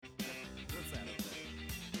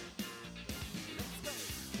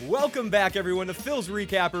Welcome back, everyone, to Phil's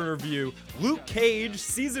Recap and Review. Luke Cage,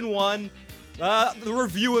 Season 1, the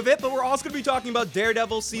review of it, but we're also going to be talking about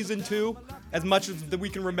Daredevil Season 2, as much as we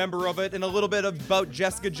can remember of it, and a little bit about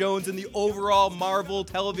Jessica Jones and the overall Marvel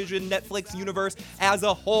television Netflix universe as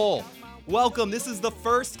a whole. Welcome. This is the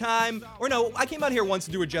first time, or no, I came out here once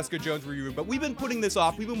to do a Jessica Jones review, but we've been putting this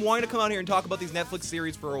off. We've been wanting to come out here and talk about these Netflix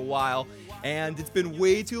series for a while, and it's been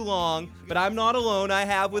way too long, but I'm not alone. I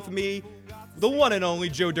have with me the one and only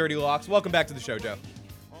Joe Dirty Locks. Welcome back to the show, Joe.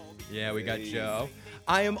 Yeah, we got Joe.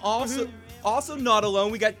 I am also not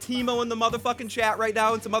alone. We got Timo in the motherfucking chat right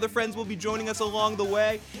now, and some other friends will be joining us along the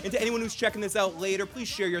way. And to anyone who's checking this out later, please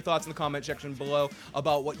share your thoughts in the comment section below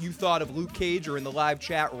about what you thought of Luke Cage or in the live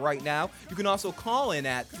chat right now. You can also call in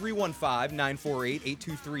at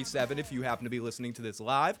 315-948-8237 if you happen to be listening to this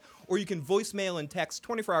live, or you can voicemail and text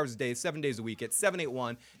 24 hours a day, 7 days a week at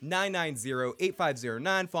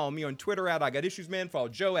 781-990-8509. Follow me on Twitter at IGotIssuesMan. Follow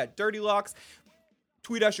Joe at Dirty Locks.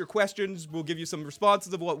 Tweet us your questions. We'll give you some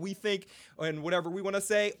responses of what we think and whatever we want to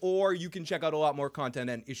say, or you can check out a lot more content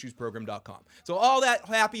at issuesprogram.com. So all that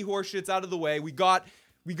happy horse shit's out of the way. We got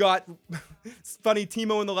funny,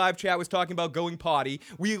 Timo in the live chat was talking about going potty.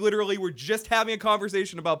 We literally were just having a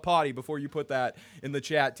conversation about potty before you put that in the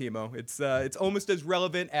chat, Timo. It's almost as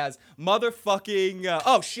relevant as motherfucking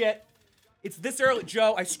oh shit. It's this early,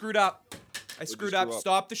 Joe. I screwed up.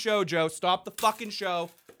 Stop the show, Joe. Stop the fucking show.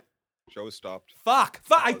 Show is stopped. Fuck.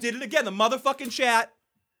 I did it again. The motherfucking chat.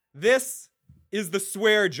 This is the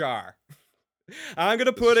swear jar. I'm going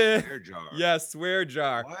to put it. Swear jar. Yes, swear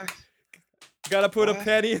jar. What? Gotta put a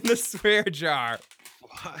penny in the swear jar.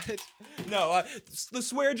 What? No, the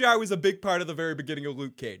swear jar was a big part of the very beginning of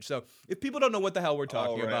Luke Cage. So if people don't know what the hell we're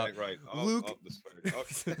talking about, right. Luke,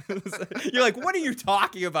 Okay. you're like, what are you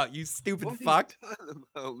talking about, you stupid fuck? What are you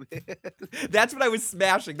talking about, man? That's what I was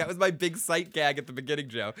smashing. That was my big sight gag at the beginning,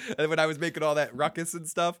 Joe. And when I was making all that ruckus and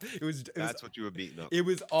stuff, That's what you were beating up. It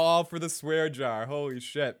was all for the swear jar. Holy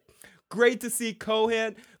shit. Great to see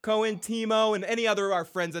Cohen, Timo, and any other of our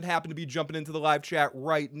friends that happen to be jumping into the live chat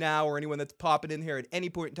right now, or anyone that's popping in here at any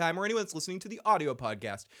point in time, or anyone that's listening to the audio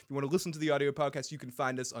podcast. If you want to listen to the audio podcast, you can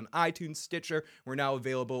find us on iTunes, Stitcher. We're now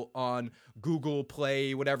available on Google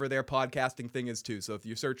Play, whatever their podcasting thing is too. So if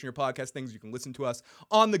you're searching your podcast things, you can listen to us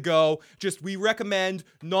on the go. Just, we recommend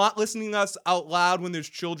not listening to us out loud when there's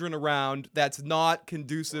children around. That's not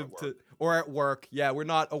conducive or at work. Yeah, we're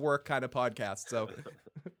not a work kind of podcast, so...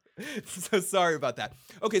 So sorry about that.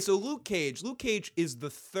 Okay, so Luke Cage. Luke Cage is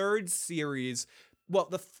the third series, well,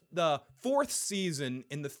 the fourth season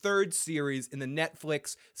in the third series in the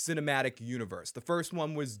Netflix cinematic universe. The first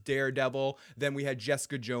one was Daredevil, then we had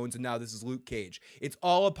Jessica Jones, and now this is Luke Cage. It's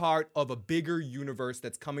all a part of a bigger universe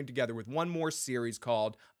that's coming together with one more series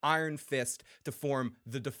called Iron Fist to form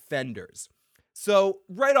The Defenders. So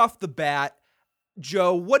right off the bat,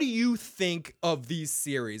 Joe, what do you think of these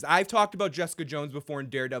series? I've talked about Jessica Jones before and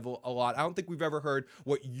Daredevil a lot. I don't think we've ever heard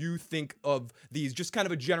what you think of these, just kind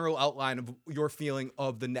of a general outline of your feeling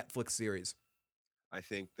of the Netflix series. I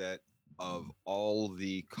think that of all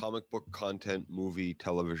the comic book content, movie,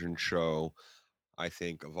 television show, I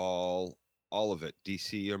think of all of it,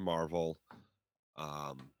 DC or Marvel,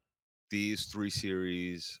 these three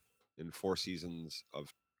series in 4 seasons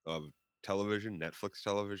of television, Netflix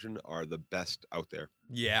television, are the best out there.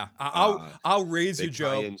 Yeah, I'll raise you,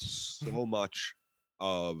 Joe. They tie in so much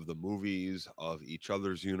of the movies, of each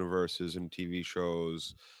other's universes and TV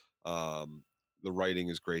shows. The writing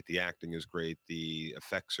is great, the acting is great, the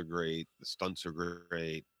effects are great, the stunts are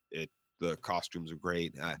great, the costumes are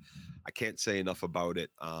great. I can't say enough about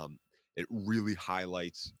it. It really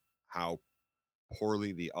highlights how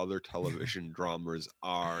poorly the other television dramas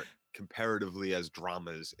are comparatively as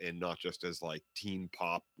dramas, and not just as like teen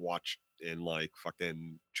pop watched in like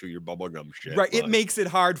fucking chew your bubblegum shit. Right. Like, it makes it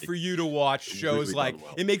hard for you to watch shows really like,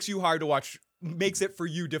 it makes it for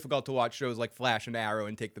you difficult to watch shows like Flash and Arrow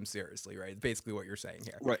and take them seriously, right? It's basically what you're saying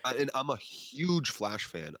here. Right. And I'm a huge Flash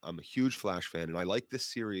fan. And I like this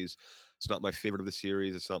series. It's not my favorite of the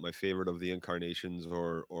series. It's not my favorite of the incarnations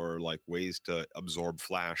or like ways to absorb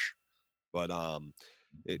Flash. But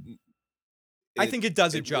I think it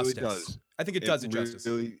does it justice. Really does. I think it does it justice.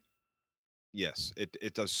 Yes,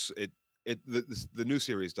 it does. The new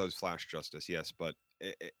series does Flash justice. Yes, but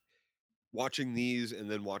watching these and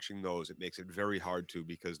then watching those, it makes it very hard to,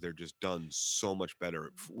 because they're just done so much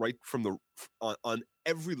better right from on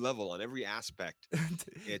every level, on every aspect.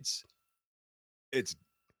 It's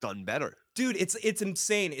done better, dude. It's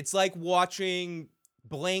insane. It's like watching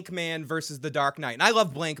Blank Man versus The Dark Knight. And I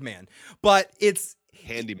love Blank Man, but it's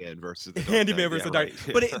Handyman versus the Dark Handyman Knight. versus Yeah,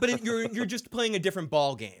 the Dark. right. You're just playing a different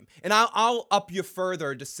ball game. And I'll up you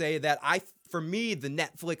further to say that for me the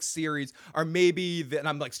Netflix series are maybe and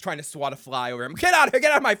I'm like trying to swat a fly over him. Get out of here!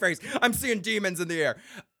 Get out of my face! I'm seeing demons in the air.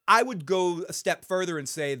 I would go a step further and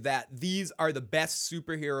say that these are the best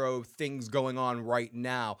superhero things going on right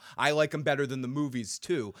now. I like them better than the movies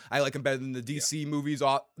too. I like them better than the Yeah. DC movies,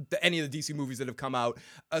 any of the DC movies that have come out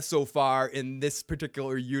so far in this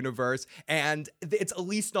particular universe. And it's at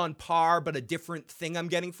least on par, but a different thing I'm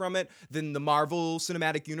getting from it than the Marvel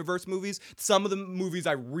Cinematic Universe movies. Some of the movies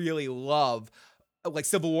I really love, like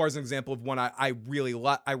Civil War is an example of one I really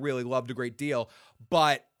loved a great deal,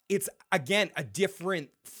 but it's again a different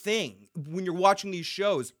thing when you're watching these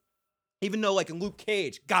shows. Even though, like in Luke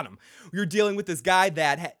Cage, got him. You're dealing with this guy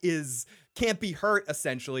that can't be hurt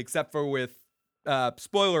essentially, except for with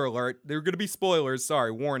spoiler alert. There are going to be spoilers.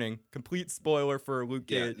 Sorry, warning. Complete spoiler for Luke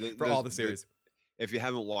Yeah, Cage for all the series. if you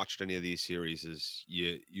haven't watched any of these series,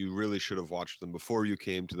 you really should have watched them before you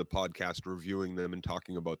came to the podcast reviewing them and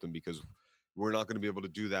talking about them, because we're not going to be able to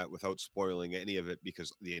do that without spoiling any of it,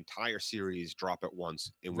 because the entire series drop at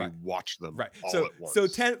once and we Right. watch them Right. all at once. So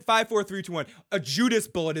 10, 5, 4, 3, 2, 1. A Judas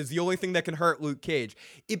bullet is the only thing that can hurt Luke Cage.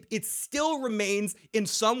 It still remains in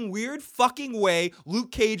some weird fucking way.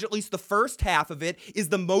 Luke Cage, at least the first half of it, is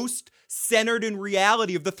the most centered in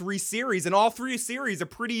reality of the three series, and all three series are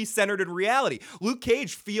pretty centered in reality. Luke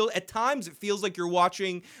Cage at times it feels like you're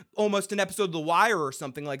watching almost an episode of The Wire or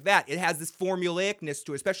something like that. It has this formulaicness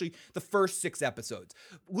to it, especially the first 6 episodes.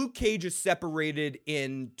 Luke Cage is separated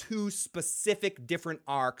in 2 specific different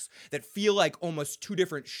arcs that feel like almost 2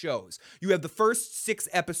 different shows. You have the first 6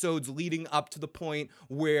 episodes leading up to the point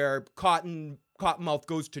where Cottonmouth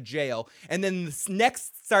goes to jail, and then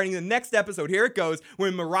starting the next episode, here it goes,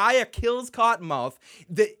 when Mariah kills Cottonmouth,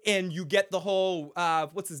 and you get the whole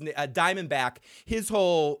what's his name, Diamondback, his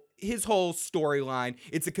whole storyline.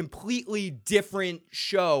 It's a completely different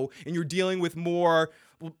show, and you're dealing with more.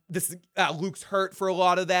 Luke's hurt for a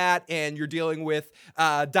lot of that, and you're dealing with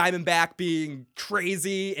Diamondback being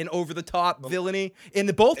crazy and over the top villainy,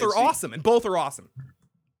 and both are awesome.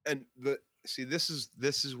 And this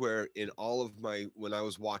is where in all of my, when I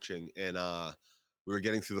was watching and we were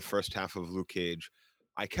getting through the first half of Luke Cage,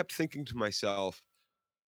 I kept thinking to myself,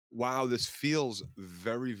 wow, this feels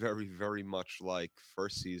very, very, very much like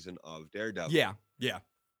first season of Daredevil. Yeah.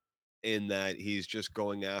 In that he's just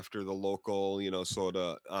going after the local, sort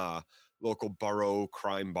of local borough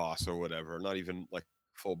crime boss or whatever. Not even like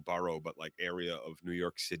full borough, but like area of New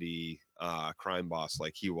York City crime boss.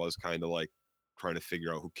 Like he was kind of like trying to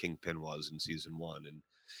figure out who Kingpin was in season 1.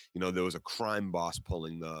 And, there was a crime boss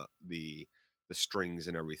pulling the strings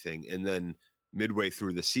and everything. And then midway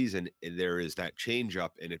through the season, there is that change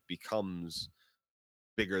up and it becomes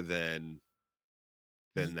bigger than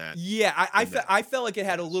that. Yeah, I felt like it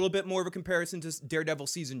had a little bit more of a comparison to Daredevil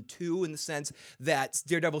season 2 in the sense that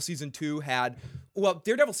Daredevil season 2 had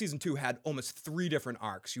almost 3 different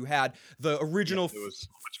arcs. You had the original. Yeah,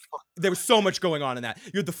 there was so much going on in that.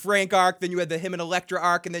 You had the Frank arc, then you had the him and Elektra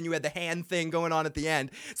arc, and then you had the hand thing going on at the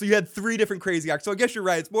end. So you had 3 different crazy arcs. So I guess you're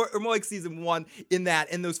right. It's more like season 1 in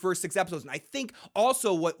those first 6 episodes. And I think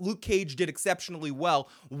also what Luke Cage did exceptionally well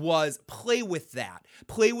was play with that.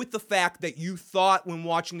 Play with the fact that you thought when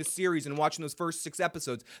watching the series and watching those first 6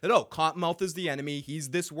 episodes that, Cottonmouth is the enemy. He's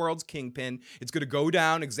this world's kingpin. It's going to go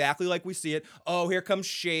down exactly like we see it. Oh, here comes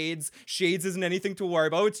Shades. Shades isn't anything to worry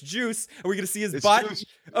about. Oh, it's Juice. Are we going to see his butt? Juice.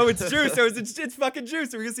 Oh, it's Juice. So it's fucking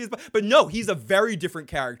Juice. Are we going to see his butt? But no, he's a very different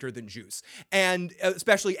character than Juice. And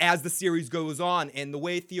especially as the series goes on, and the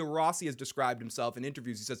way Theo Rossi has described himself in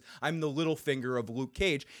interviews, he says, I'm the little finger of Luke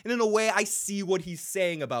Cage. And in a way, I see what he's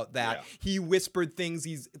saying about that. Yeah. He whispered things.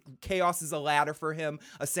 Chaos is a ladder for him,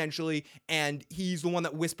 essentially, and he's the one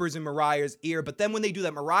that whispers in Mariah's ear. But then when they do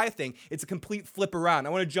that Mariah thing, it's a complete flip around. I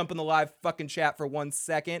want to jump in the live fucking chat for 1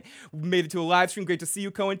 second. We made it to a live stream. Great to see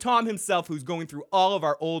you, Cohen. Tom himself, who's going through all of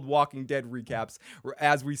our old Walking Dead recaps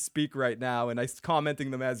as we speak right now, and I'm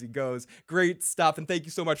commenting them as he goes. Great stuff, and thank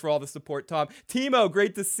you so much for all the support, Tom. Timo,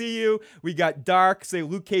 great to see you. We got Dark, say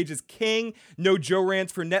Luke Cage is king. No Joe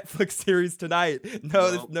rants for Netflix series tonight.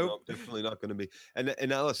 No, definitely not going to be. And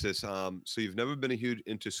analysis, so you've never been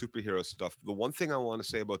into superhero stuff. The one thing I want to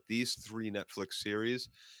say about these 3 Netflix series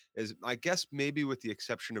is, I guess maybe with the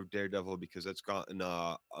exception of Daredevil, because it's gotten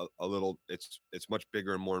a little, it's much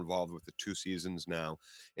bigger and more involved with the 2 seasons now.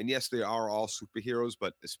 And yes, they are all superheroes,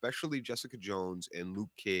 but especially Jessica Jones and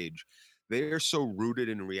Luke Cage, they are so rooted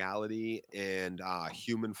in reality and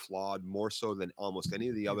human flawed, more so than almost any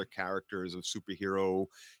of the other characters of superhero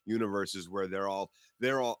universes, where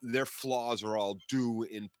their flaws are all due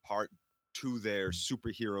in part to their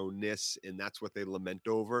superhero-ness, and that's what they lament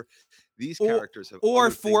over. These or characters have or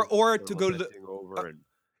other for things that or they're to go to the lamenting over, and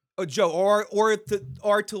Joe, or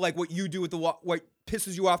to like what you do with what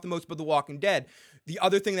pisses you off the most about The Walking Dead. The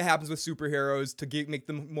other thing that happens with superheroes to make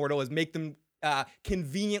them mortal is make them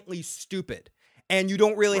conveniently stupid. And you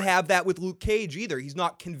don't really right. have that with Luke Cage either. He's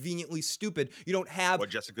not conveniently stupid. You don't have Or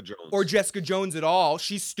Jessica or Jones. Jessica Jones at all.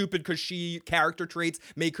 She's stupid because character traits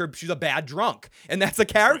make her, she's a bad drunk. And that's a Right.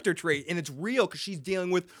 character trait. And it's real because she's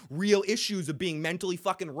dealing with real issues of being mentally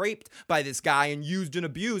fucking raped by this guy and used and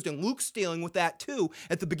abused. And Luke's dealing with that too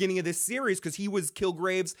at the beginning of this series because he was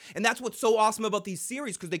Kilgrave's. And that's what's so awesome about these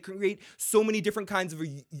series because they create so many different kinds of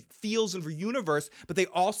feels of a universe, but they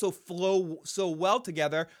also flow so well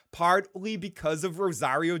together, partly because of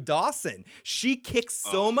Rosario Dawson. She kicks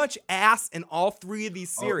Oh, so much ass in all three of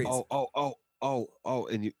these oh, series.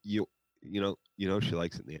 and you know she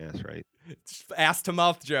likes it in the ass, right? Ass to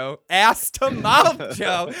mouth, Joe. Ass to mouth,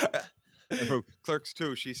 Joe. And from Clerks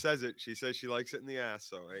 2, she says it. She says she likes it in the ass.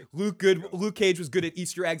 So hey, you go. Luke Cage was good at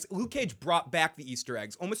Easter eggs. Luke Cage brought back the Easter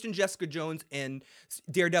eggs. Almost in Jessica Jones and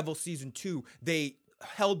Daredevil season 2, they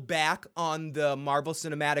held back on the Marvel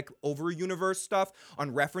Cinematic over universe stuff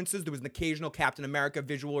on references. There was an occasional Captain America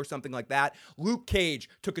visual or something like that. Luke Cage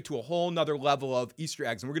took it to a whole nother level of Easter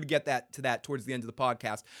eggs, and we're going to get to that towards the end of the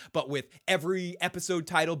podcast. But with every episode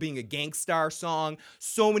title being a Gangstar song,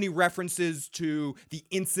 so many references to the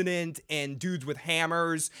incident and dudes with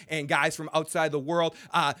hammers and guys from outside the world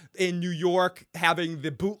in New York having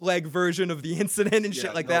the bootleg version of the incident and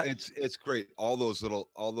shit like that. It's great. All those little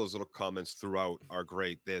comments throughout are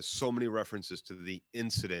great. There's so many references to the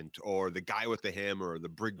incident or the guy with the hammer or the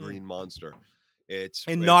big green monster. It's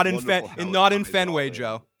wonderful how it not in ties all Fenway, in.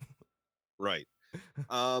 Joe. Right.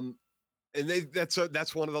 And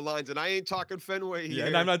that's one of the lines, and I ain't talking Fenway here. Yeah,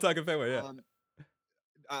 and I'm not talking Fenway.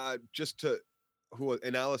 Yeah. Just to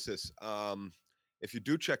analysis. If you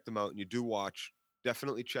do check them out and you do watch,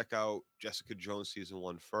 definitely check out Jessica Jones season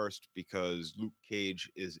 1 first because Luke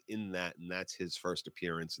Cage is in that, and that's his first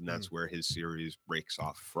appearance, and that's where his series breaks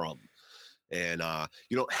off from. And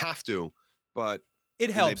you don't have to, but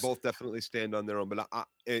it helps. They both definitely stand on their own, but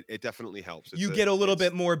it definitely helps. You get a little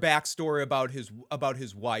bit more backstory about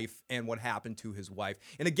his wife and what happened to his wife.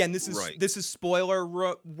 And again, this is spoiler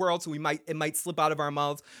world, so it might slip out of our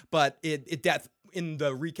mouths, but it in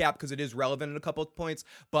the recap because it is relevant in a couple of points.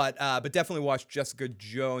 But definitely watch Jessica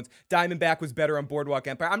Jones. Diamondback was better on Boardwalk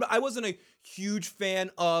Empire. I wasn't a huge fan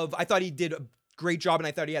of. I thought he did a great job, and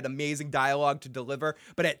I thought he had amazing dialogue to deliver.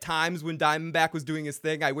 But at times when Diamondback was doing his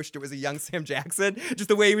thing, I wished it was a young Sam Jackson, just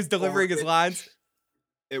the way he was delivering his lines.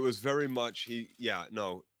 It was very much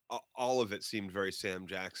all of it seemed very Sam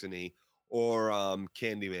Jackson-y or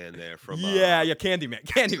Candyman there from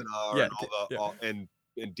Candyman,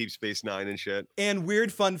 and Deep Space Nine and shit. And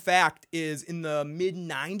weird fun fact is in the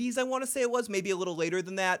mid-90s, I want to say it was, maybe a little later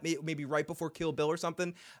than that, maybe right before Kill Bill or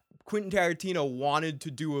something, Quentin Tarantino wanted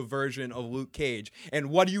to do a version of Luke Cage. And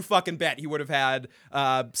what do you fucking bet he would have had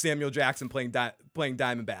Samuel Jackson playing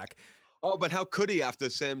Diamondback? Oh, but how could he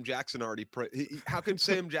after Sam Jackson already how can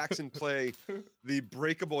Sam Jackson play the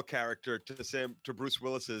breakable character to Bruce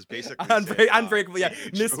Willis's basically Unbreakable, yeah.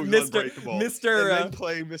 Mr. And then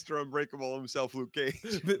play Mr. Unbreakable himself, Luke Cage.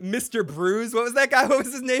 Mr. Bruise? What was that guy? What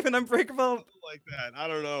was his name in Unbreakable? Something like that. I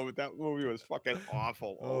don't know, but that movie was fucking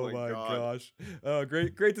awful. Oh my gosh. Oh,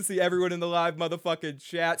 great to see everyone in the live motherfucking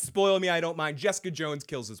chat. Spoil me, I don't mind. Jessica Jones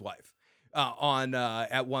kills his wife.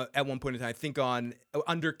 At one point in time, I think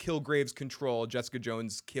under Kilgrave's control, Jessica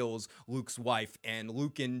Jones kills Luke's wife, and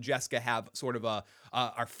Luke and Jessica have sort of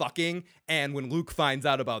are fucking. And when Luke finds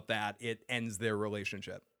out about that, it ends their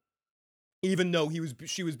relationship, even though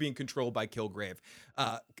she was being controlled by Kilgrave.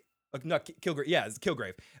 Not Kilgrave. Yeah, it's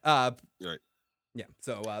Kilgrave. Right. Yeah.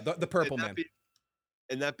 So the purple man.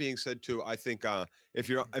 And that being said, too, I think if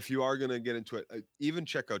you are gonna get into it, even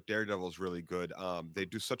check out Daredevil's really good. They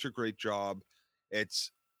do such a great job.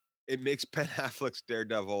 It makes Ben Affleck's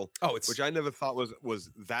Daredevil, which I never thought was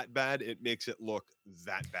that bad. It makes it look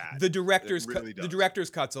that bad. The director's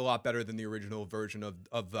cut's a lot better than the original version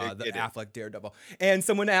of the Affleck Daredevil. And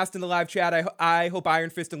someone asked in the live chat, I hope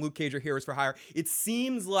Iron Fist and Luke Cage are heroes for hire. It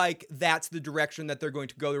seems like that's the direction that they're going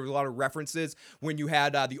to go. There was a lot of references when you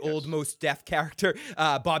had the old Mos Def character,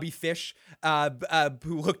 Bobby Fish,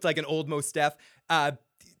 who looked like an old Mos Def.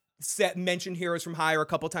 Mentioned Heroes from Hire a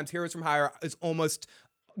couple times. Heroes from Hire is almost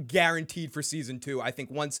guaranteed for season 2. I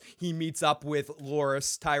think once he meets up with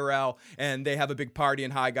Loris Tyrell and they have a big party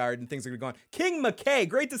in Highgarden and things are going. King McKay,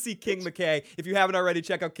 great to see King McKay. If you haven't already,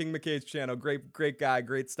 check out King McKay's channel. Great guy,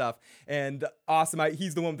 great stuff, and awesome.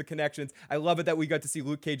 He's the one with the connections. I love it that we got to see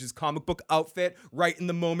Luke Cage's comic book outfit right in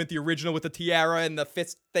the moment, the original with the tiara and the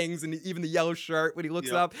fist things and even the yellow shirt when he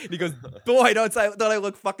looks up and he goes, "Boy, don't I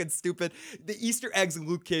look fucking stupid." The Easter eggs in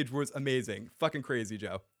Luke Cage was amazing, fucking crazy,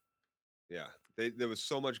 Joe. Yeah. There was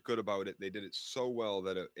so much good about it. They did it so well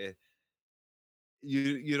that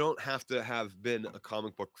you don't have to have been a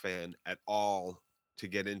comic book fan at all to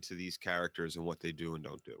get into these characters and what they do and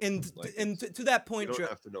don't do. And to that point, you don't Joe,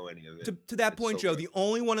 have to know any of it. To that point, Joe, the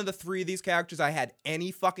only one of the 3 of these characters I had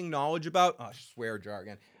any fucking knowledge about, swear jar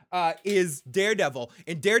again, is Daredevil.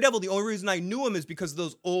 And Daredevil, the only reason I knew him is because of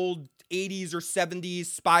those old 80s or 70s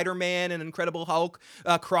Spider-Man and Incredible Hulk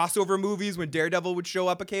crossover movies when Daredevil would show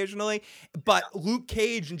up occasionally. But Luke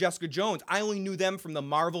Cage and Jessica Jones, I only knew them from the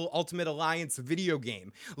Marvel Ultimate Alliance video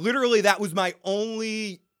game. Literally, that was my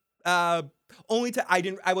I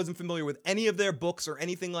wasn't familiar with any of their books or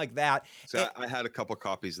anything like that. So I had a couple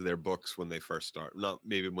copies of their books when they first started. Not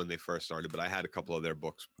maybe when they first started, but I had a couple of their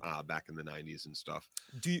books back in the 90s and stuff.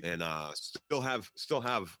 Still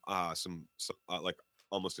have some like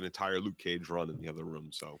almost an entire Luke Cage run in the other room.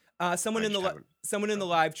 So someone in the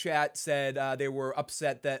live chat said they were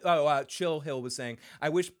upset that Chill Hill was saying, "I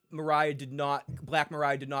wish Black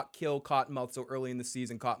Mariah did not kill Cottonmouth so early in the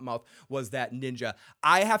season. Cottonmouth was that ninja."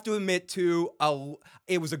 I have to admit too,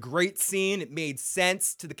 it was a great scene. It made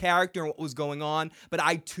sense to the character and what was going on. But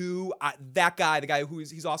that guy, the guy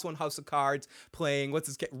he's also on House of Cards playing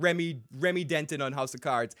Remy Denton on House of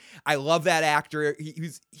Cards. I love that actor.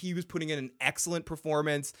 He was putting in an excellent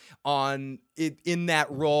performance in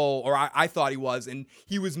that role, or I thought he was, and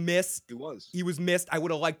he was missed. He was missed. I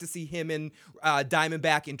would have liked to see him and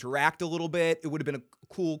Diamondback interact a little bit. It would have been a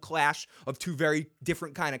cool clash of 2 very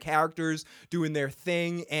different kind of characters doing their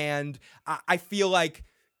thing, and I feel like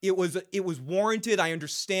it was warranted. I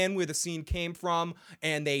understand where the scene came from,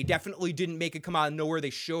 and they definitely didn't make it come out of nowhere. They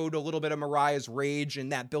showed a little bit of Mariah's rage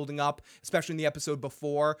and that building up, especially in the episode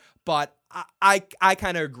before. But I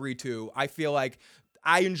kind of agree too. I feel like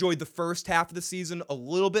I enjoyed the first half of the season a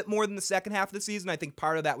little bit more than the second half of the season. I think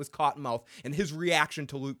part of that was Cottonmouth and his reaction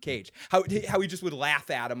to Luke Cage. How he just would laugh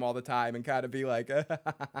at him all the time and kind of be like,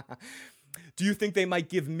 do you think they might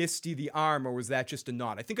give Misty the arm, or was that just a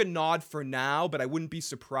nod? I think a nod for now, but I wouldn't be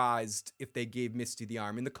surprised if they gave Misty the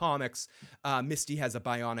arm. In the comics, Misty has a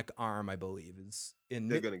bionic arm, I believe. She's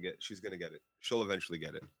gonna get it. She'll eventually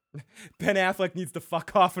get it. Ben Affleck needs to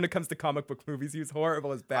fuck off when it comes to comic book movies. He was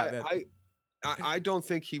horrible as Batman. I don't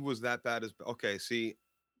think he was that bad as. Okay, see.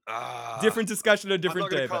 Different discussion, a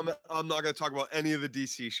different day. I'm not going to talk about any of the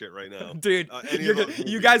DC shit right now, dude.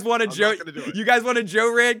 You guys want a Joe? You guys want a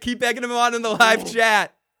Joe rant? Keep egging him on in the live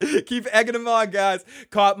chat. Keep egging him on, guys.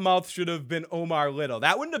 Cottonmouth should have been Omar Little.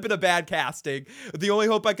 That wouldn't have been a bad casting. The only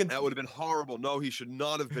hope I can. That would have been horrible. No, he should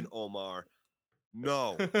not have been Omar.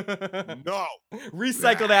 No.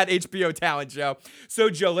 Recycle that HBO talent, Joe.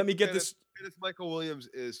 So, Joe, let me get this. Kenneth Michael Williams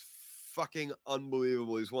is fucking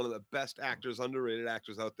unbelievable. He's one of the best actors, underrated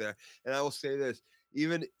actors out there. And I will say this,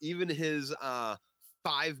 even his 5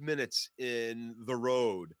 minutes in The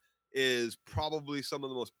Road is probably some of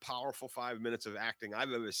the most powerful 5 minutes of acting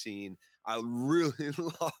I've ever seen. I really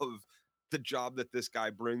love the job that this guy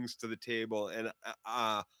brings to the table. And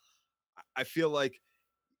I feel like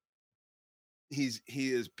he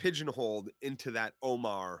is pigeonholed into that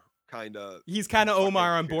Omar kind of. He's kind of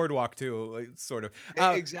Omar on Boardwalk too, like, sort of.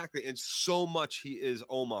 Exactly, and so much he is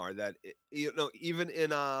Omar that even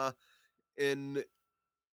in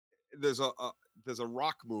there's a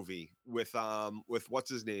Rock movie with what's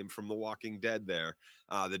his name from The Walking Dead there,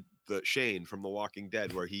 the Shane from The Walking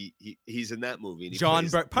Dead, where he's in that movie. And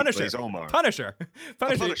Punisher. He plays Omar. Punisher.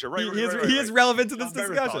 Punisher. Right. He is relevant to this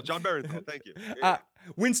discussion. John Barenthal. Thank you.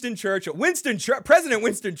 President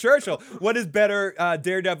Winston Churchill. What is better,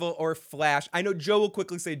 Daredevil or Flash? I know Joe will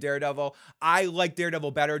quickly say Daredevil. I like Daredevil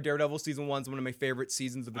better. Daredevil season 1 is one of my favorite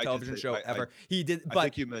seasons of a television show ever. I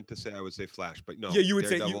think you meant to say I would say Flash, but no. Yeah, you would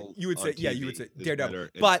say Daredevil.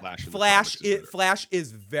 But Flash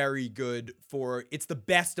is very good it's the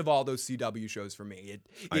best of all those CW shows for me.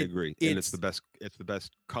 I agree. And it's the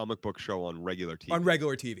best comic book show on regular TV. On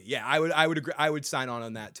regular TV. Yeah, I would agree. I would sign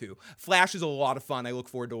on that too. Flash is a lot of fun. I look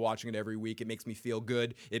forward to watching it every week. It makes me feel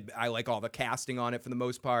good. I like all the casting on it for the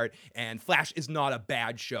most part. And Flash is not a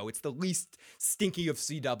bad show. It's the least stinky of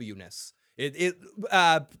CW-ness.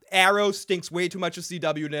 Arrow stinks way too much of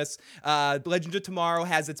CW-ness. Legends of Tomorrow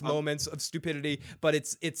has its I'm moments of stupidity, but I'm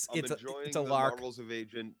it's a enjoying the lark. Marvels of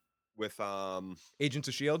Agent Agents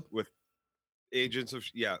of Shield. with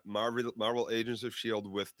Marvel Agents of Shield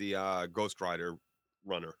with the Ghost Rider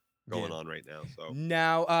runner Yeah. going on right now. So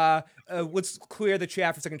Now, so let's clear the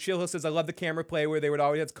chat for a second. Chillhill says, I love the camera play where they would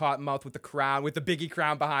always have Cottonmouth with the crown, with the Biggie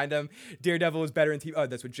crown behind him. Daredevil is better in TV. Oh,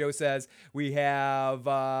 that's what Joe says. We have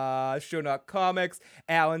Show Not Comics.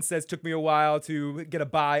 Alan says, took me a while to get a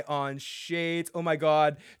buy on Shades. Oh my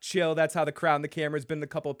God, chill. That's how the crown, the camera's been a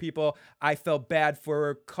couple of people. I felt bad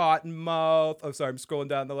for Cottonmouth. Oh, sorry, I'm scrolling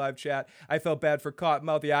down the live chat. I felt bad for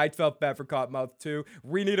Cottonmouth. Yeah, I felt bad for Cottonmouth too.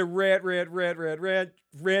 We need a rant,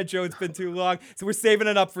 Joe. It's been too long, so we're saving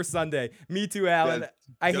it up for Sunday. Me too, Alan. yeah,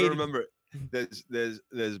 I gotta hated. remember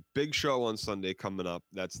there's big show on Sunday coming up.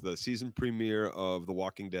 That's the season premiere of The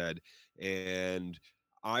Walking Dead, and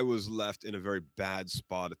I was left in a very bad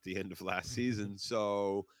spot at the end of last season.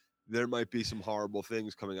 So there might be some horrible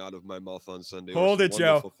things coming out of my mouth on Sunday, or Hold some it, Joe.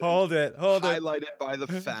 wonderful things Hold it. Hold it. highlighted by the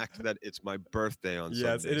fact that it's my birthday on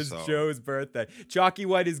Yes, Sunday. it is So Joe's birthday. Chalky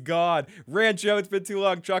White is gone. Rant Joe, it's been too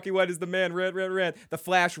long. Chalky White is the man. Rant. The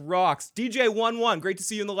Flash rocks. DJ11, great to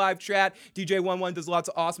see you in the live chat. DJ11 does lots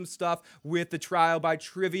of awesome stuff with the Trial by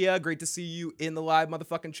Trivia. Great to see you in the live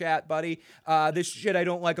motherfucking chat, buddy. This shit I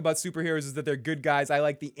don't like about superheroes is that they're good guys. I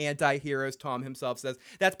like the anti-heroes, Tom himself says.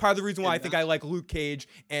 That's part of the reason why I and think I that's like Luke Cage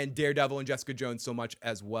and Daredevil and Jessica Jones so much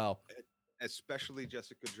as well. especially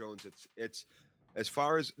Jessica Jones. It's as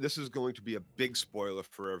far as this is going to be a big spoiler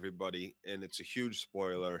for everybody, and it's a huge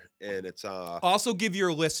spoiler, and it's Also, give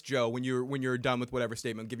your list, Joe, when you're done with whatever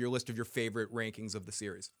statement. Give your list of your favorite rankings of the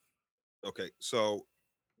series. okay. So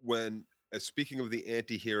when speaking of the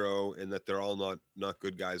anti-hero and that they're all not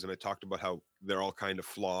good guys, and I talked about how they're all kind of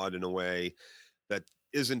flawed in a way that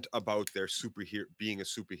isn't about their superhero being a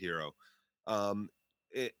superhero. Um,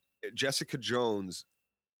 it, Jessica Jones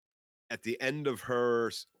at the end of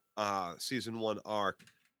her season one arc,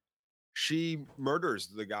 she murders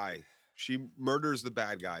the guy. She murders the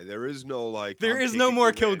bad guy. There is no like There I'm is no taking more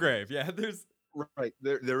revenge. Kilgrave. Yeah, there's. Right.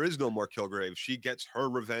 There is no more Kilgrave. She gets her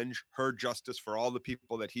revenge, her justice for all the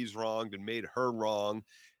people that he's wronged and made her wrong.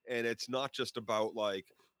 And it's not just about like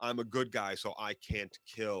I'm a good guy so I can't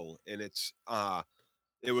kill. And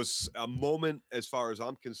it was a moment as far as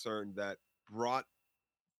I'm concerned that brought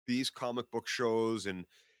these comic book shows and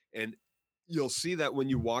you'll see that when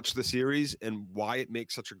you watch the series, and why it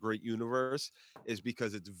makes such a great universe is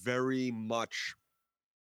because it's very much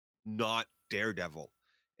not Daredevil.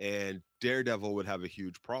 And Daredevil would have a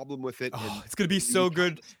huge problem with it. Oh, And it's gonna be you so kind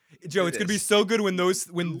good, of Joe. see It's gonna be this so good when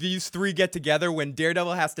too. these three get together. When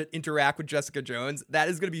Daredevil has to interact with Jessica Jones, that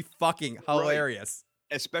is gonna be fucking Right. hilarious.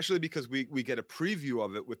 Especially because we get a preview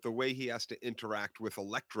of it with the way he has to interact with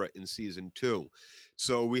Elektra in season two.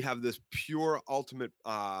 So we have this pure ultimate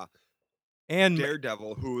And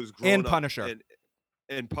Daredevil who has and grown up Punisher.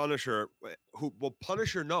 and Punisher who well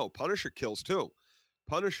Punisher no Punisher kills too.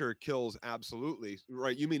 Punisher kills absolutely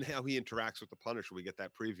right. You mean how he interacts with the Punisher? We get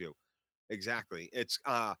that preview exactly. It's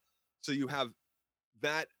so you have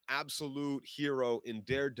that absolute hero in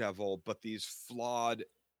Daredevil, but these flawed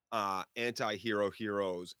anti-hero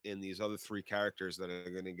heroes in these other three characters that are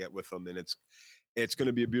going to get with them, and it's going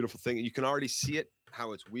to be a beautiful thing. You can already see it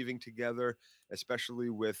how it's weaving together, especially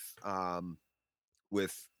with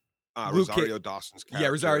Luke Cage. Rosario Dawson's Yeah,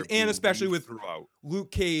 Rosario, character and being especially weaved with throughout.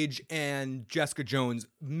 Luke Cage and Jessica Jones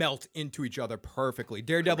melt into each other perfectly.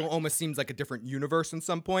 Daredevil Correct. almost seems like a different universe in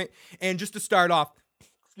some point. And just to start off,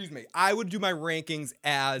 excuse me, I would do my rankings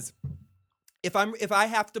as if I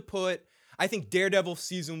have to put, I think Daredevil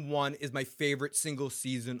season 1 is my favorite single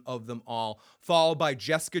season of them all, followed by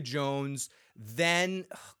Jessica Jones, then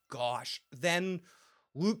then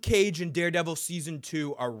Luke Cage and Daredevil season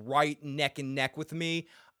 2 are right neck and neck with me.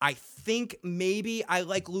 I think maybe I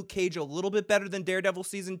like Luke Cage a little bit better than Daredevil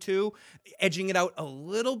season 2, edging it out a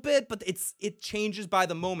little bit, but it changes by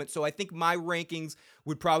the moment. So I think my rankings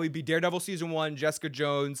would probably be Daredevil season 1, Jessica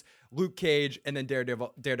Jones, Luke Cage, and then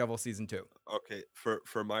Daredevil season 2. Okay,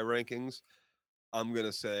 for my rankings, I'm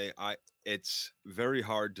gonna say it's very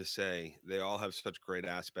hard to say. They all have such great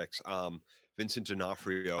aspects. Vincent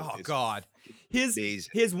D'Onofrio Oh is God, fucking his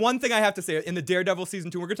amazing. his one thing I have to say in the Daredevil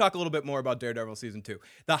season 2. We're gonna talk a little bit more about Daredevil season 2.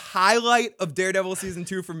 The highlight of Daredevil season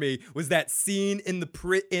 2 for me was that scene in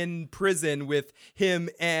in prison with him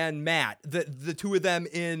and Matt. The two of them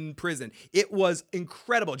in prison. It was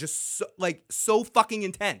incredible, just so fucking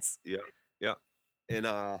intense. Yeah, yeah, and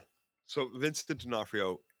so Vincent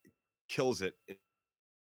D'Onofrio kills it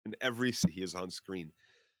in every scene he is on screen,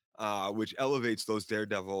 which elevates those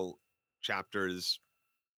Daredevil chapters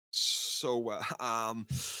so well. And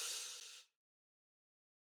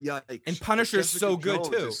Yikes! But Punisher's Jessica so good Jones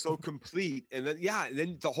too. is so complete, and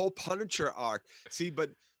then the whole Punisher arc. See, but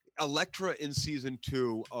Elektra in season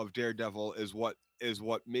 2 of Daredevil is what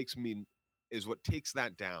makes me is what takes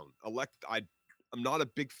that down. I'm not a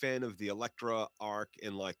big fan of the Elektra arc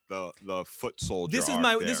in like the foot soldier arc This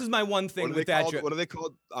there. is my one What thing are with they that called? show. What are they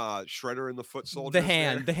called? Shredder and the foot The soldiers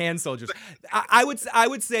there. hand soldiers. I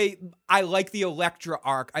would say I like the Elektra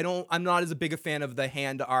arc. I'm not as big a fan of the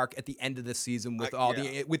hand arc at the end of the season with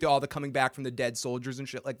Yeah. with all the coming back from the dead soldiers and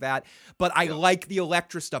shit like that. But I Yeah. like the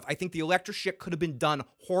Elektra stuff. I think the Elektra shit could have been done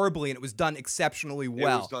horribly, and it was done exceptionally It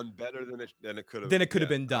well. was done better than it could have. Then it could have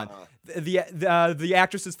been done. The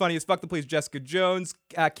actress is funny as fuck that plays Jessica Jones.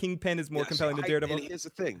 Kingpin is more compelling than Daredevil. And here's the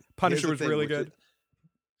thing. Punisher was really good.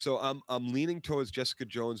 So I'm leaning towards Jessica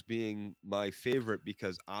Jones being my favorite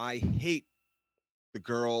because I hate the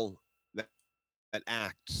girl that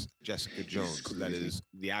acts Jessica Jones. That is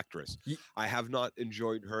the actress. I have not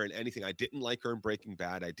enjoyed her in anything. I didn't like her in Breaking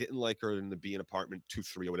Bad. I didn't like her in the Be in Apartment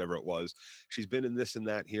 2-3 or whatever it was. She's been in this and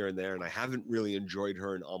that here and there, and I haven't really enjoyed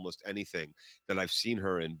her in almost anything that I've seen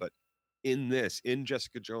her in. But in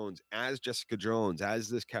Jessica Jones, as this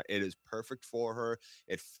cat, it is perfect for her.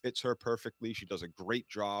 It fits her perfectly. She does a great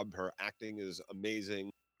job. Her acting is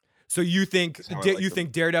amazing. So you think That's how I like them.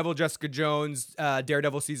 think Daredevil, Jessica Jones,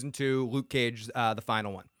 Daredevil season 2, Luke Cage, the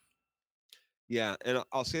final one? Yeah, and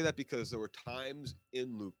I'll say that because there were times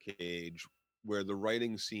in Luke Cage where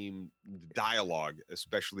the dialogue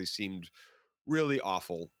especially seemed really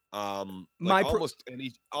awful. Almost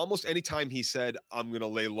any time he said, "I'm gonna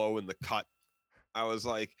lay low in the cut," I was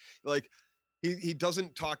like he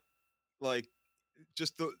doesn't talk like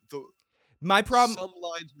just My problem. some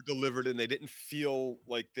lines were delivered and they didn't feel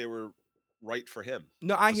like they were right for him.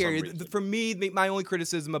 No, I for hear some you. reason. For me, my only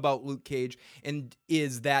criticism about Luke Cage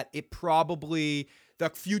is that it probably the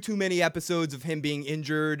few too many episodes of him being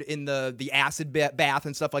injured in the acid bath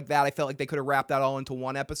and stuff like that. I felt like they could have wrapped that all into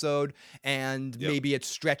one episode, and maybe it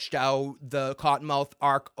stretched out the Cottonmouth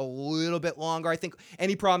arc a little bit longer. I think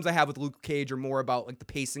any problems I have with Luke Cage are more about like the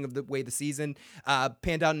pacing of the way the season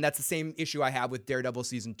panned out, and that's the same issue I have with Daredevil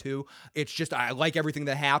season 2. It's just I like everything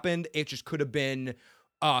that happened. It just could have been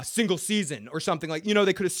single season or something like,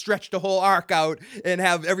 they could have stretched the whole arc out and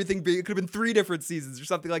have everything be, it could have been 3 different seasons or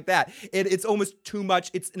something like that. It's almost too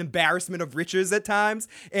much. It's an embarrassment of riches at times.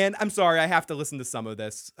 And I'm sorry, I have to listen to some of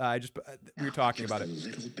this. We were talking about it. A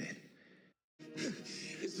little bit.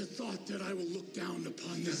 Is the thought that I will look down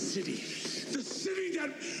upon the city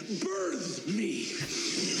that birthed me,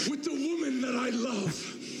 with the woman that I love,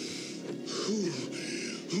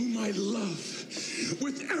 whom I love,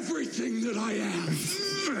 with everything that I am.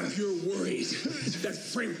 You're worried that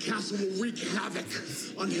Frank Castle will wreak havoc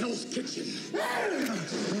on Hell's Kitchen.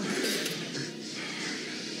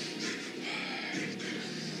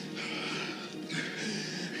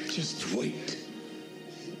 Just wait.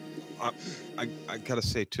 I gotta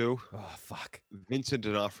say too. Oh, fuck. Vincent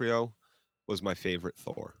D'Onofrio was my favorite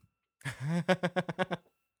Thor.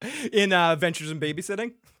 In Adventures in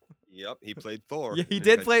Babysitting? Yep, he played Thor. Yeah, he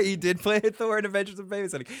did play Thor in Adventures in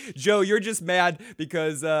Babysitting. Joe, you're just mad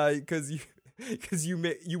because you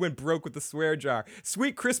went broke with the swear jar.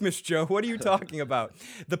 Sweet Christmas, Joe. What are you talking about?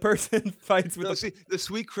 The person fights with the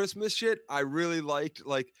Sweet Christmas shit. I really liked.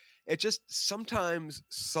 Like it just sometimes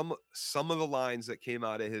some of the lines that came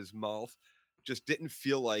out of his mouth just didn't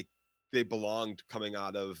feel like they belonged coming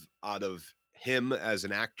out of him as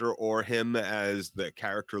an actor or him as the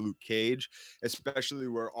character Luke Cage, especially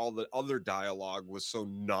where all the other dialogue was so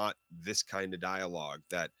not this kind of dialogue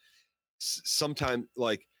that sometimes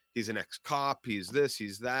like he's an ex-cop, he's this,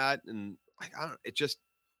 he's that, and like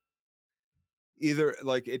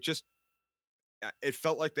it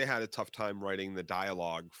felt like they had a tough time writing the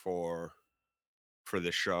dialogue for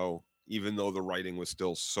the show, even though the writing was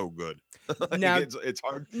still so good. Now, it's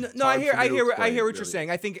hard. No, I hear what you're saying.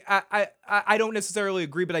 I think I don't necessarily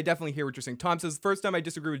agree, but I definitely hear what you're saying. Tom says, first time I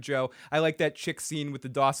disagree with Joe. I like that chick scene with the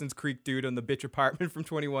Dawson's Creek dude on the bitch apartment from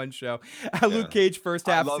 21 show. Luke Cage first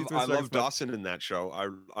half. I love Dawson in that show.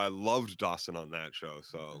 I loved Dawson on that show.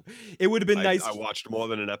 So it would have been nice. I watched more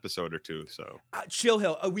than an episode or two. So Chill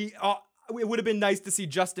Hill. It would have been nice to see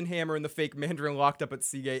Justin Hammer and the fake Mandarin locked up at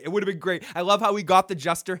Seagate. It would have been great. I love how we got the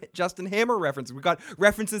Justin Hammer reference. We got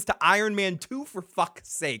references to Iron Man 2, for fuck's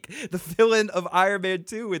sake. The villain of Iron Man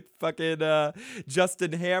 2 with fucking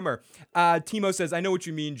Justin Hammer. Timo says, I know what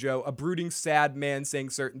you mean, Joe. A brooding, sad man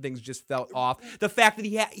saying certain things just felt off. The fact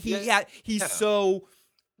that he's so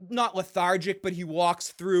not lethargic, but he walks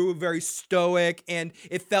through very stoic, and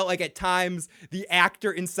it felt like at times the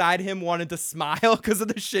actor inside him wanted to smile because of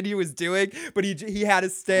the shit he was doing, but he had to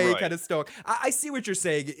stay Right. kind of stoic. I see what you're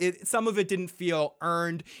saying. Some of it didn't feel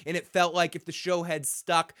earned, and it felt like if the show had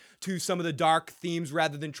stuck to some of the dark themes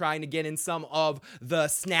rather than trying to get in some of the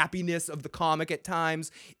snappiness of the comic at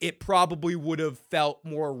times, it probably would have felt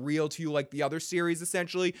more real to you like the other series,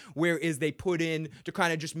 essentially, whereas they put in to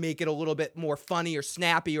kind of just make it a little bit more funny or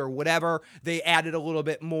snappy or whatever, they added a little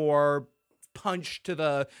bit more punch to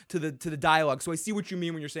the dialogue. So I see what you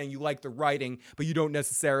mean when you're saying you like the writing, but you don't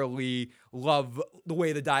necessarily love the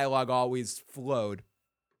way the dialogue always flowed.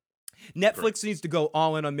 Netflix needs to go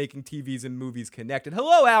all in on making TVs and movies connected.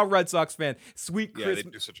 Hello, Al, Red Sox fan. Sweet Christmas. Yeah, they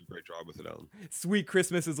do such a great job with it, Alan. Sweet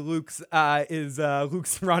Christmas is Luke's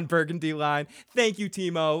Ron Burgundy line. Thank you,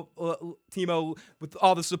 Timo. Timo, with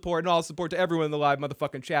all the support and all the support to everyone in the live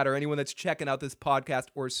motherfucking chat or anyone that's checking out this podcast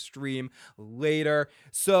or stream later.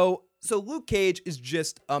 So Luke Cage is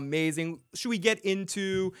just amazing. Should we get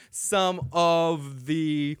into some of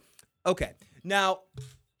the... Okay, now...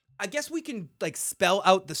 I guess we can like spell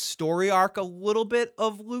out the story arc a little bit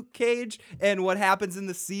of Luke Cage and what happens in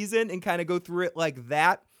the season and kind of go through it like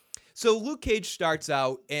that. So Luke Cage starts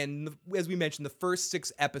out, and as we mentioned, the first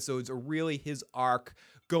 6 episodes are really his arc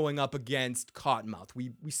going up against Cottonmouth.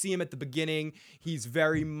 We see him at the beginning. He's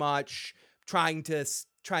very much trying to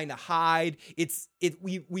hide.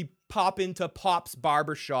 We pop into Pop's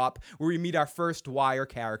barbershop where we meet our first Wire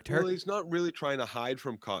character. Well, he's not really trying to hide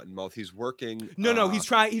from Cottonmouth. He's working. No, he's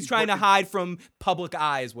trying to hide from public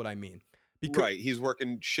eye is what I mean. Right, he's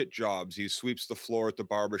working shit jobs. He sweeps the floor at the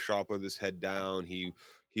barbershop with his head down.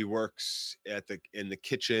 He works in the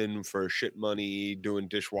kitchen for shit money, doing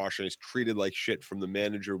dishwashing. He's treated like shit from the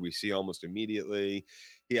manager. We see almost immediately.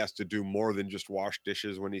 He has to do more than just wash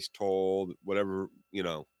dishes when he's told. Whatever,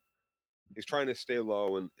 he's trying to stay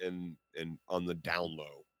low and on the down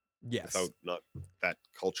low. Yes. Without not that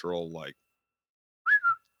cultural like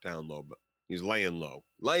down low, but he's laying low,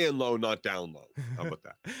 not down low. How about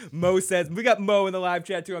that? Mo says, we got Mo in the live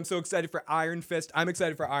chat too. I'm so excited for Iron Fist. I'm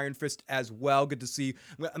excited for Iron Fist as well. Good to see.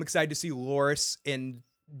 I'm excited to see Loris and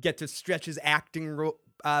get to stretch his acting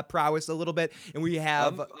prowess a little bit, and we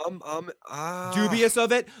have dubious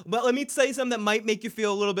of it. But let me say something that might make you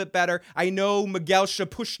feel a little bit better. I know Miguel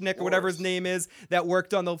Shapushnik or whatever his name is that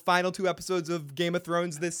worked on the final 2 episodes of Game of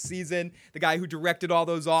Thrones this season, the guy who directed all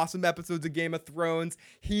those awesome episodes of Game of Thrones.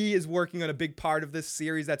 He is working on a big part of this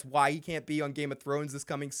series. That's why he can't be on Game of Thrones this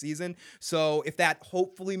coming season. So if that,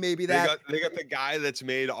 hopefully maybe that they got the guy that's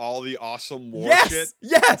made all the awesome war shit.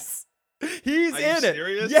 Yes, he's in it.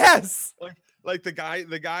 Serious? Yes. Like the guy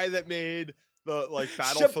that made the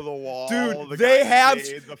Battle for the Wall. Dude, they have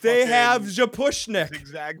Zapushnik.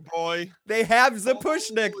 Zigzag Boy. They have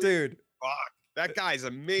Zapushnik, dude. Fuck. That guy's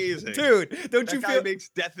amazing. Dude,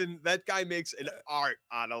 that guy makes an art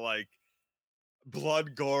out of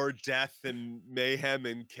blood, gore, death, and mayhem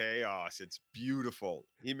and chaos. It's beautiful.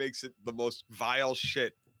 He makes it the most vile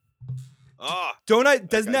shit.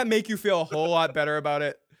 Doesn't that make you feel a whole lot better about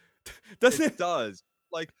it? Doesn't it? It does.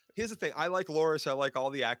 Here's the thing. I like Loris. I like all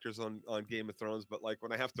the actors on Game of Thrones, but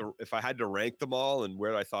if I had to rank them all and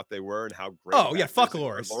where I thought they were and how great. Oh yeah, fuck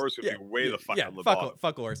Loris. Loris would be way the fuck on the bottom.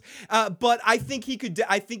 Fuck Loris. But I think he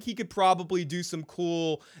could probably do some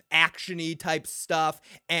cool actiony type stuff,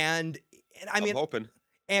 and I mean, I'm hoping.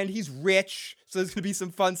 And he's rich, so there's gonna be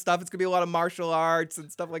some fun stuff. It's gonna be a lot of martial arts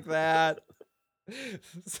and stuff like that.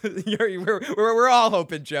 So we're all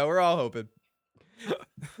hoping, Joe. We're all hoping.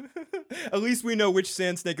 At least we know which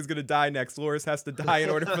Sand Snake is going to die next. Loris has to die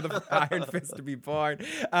in order for the Iron Fist to be born.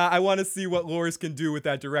 I want to see what Loris can do with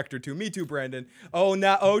that director too. Me too, Brandon.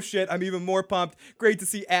 Oh shit, I'm even more pumped. Great to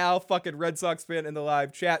see Al, fucking Red Sox fan, in the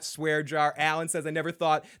live chat. Swear jar. Alan says, I never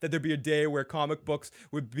thought that there'd be a day where comic books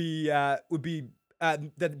would be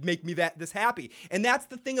that make me this happy. And that's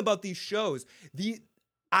the thing about these shows.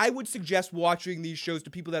 I would suggest watching these shows to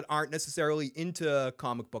people that aren't necessarily into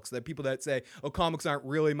comic books, that people that say, oh, comics aren't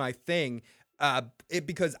really my thing,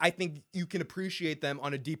 because I think you can appreciate them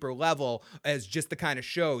on a deeper level as just the kind of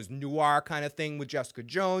shows, noir kind of thing with Jessica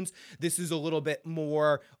Jones. This is a little bit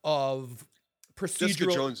more of procedural.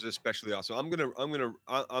 Jessica Jones is especially awesome.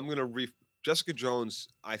 Jessica Jones,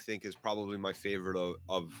 I think, is probably my favorite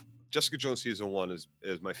of Jessica Jones season 1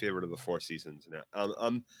 is my favorite of the 4 seasons now.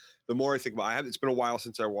 The more I think about it's been a while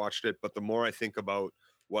since I watched it, but the more I think about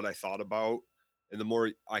what I thought about and the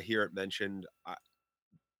more I hear it mentioned,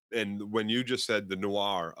 and when you just said the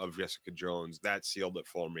noir of Jessica Jones, that sealed it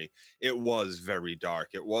for me. It was very dark.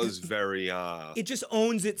 It was very It just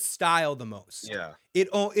owns its style the most. yeah.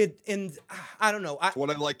 And I don't know. It's what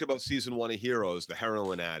I liked about season 1 of Heroes, the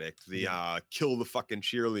heroin addict, the kill the fucking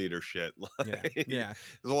cheerleader shit. Like, yeah.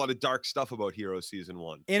 There's a lot of dark stuff about Heroes season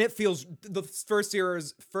 1. And it feels the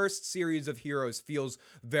first series of Heroes feels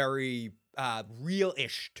very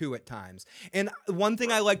real-ish too at times. And one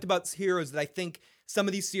thing I liked about Heroes that I think some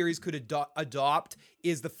of these series could adopt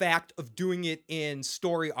is the fact of doing it in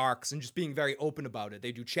story arcs and just being very open about it.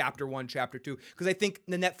 They do chapter 1, chapter 2, because I think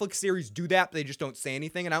the Netflix series do that, but they just don't say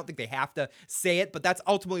anything, and I don't think they have to say it, but that's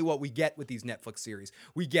ultimately what we get with these Netflix series.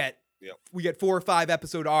 We get 4 or 5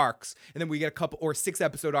 episode arcs, and then we get a couple, or 6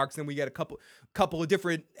 episode arcs, and we get a couple of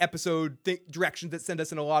different episode directions that send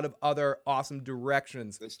us in a lot of other awesome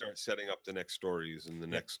directions. They start setting up the next stories and the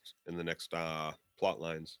next plot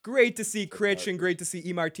lines. Great to see Critch and great to see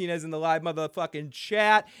E. Martinez in the live motherfucking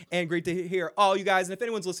chat, and great to hear all you guys. And if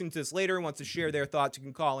anyone's listening to this later and wants to share their thoughts, you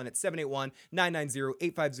can call in at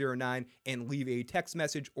 781-990-8509 and leave a text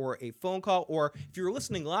message or a phone call. Or if you're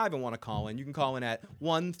listening live and want to call in, you can call in at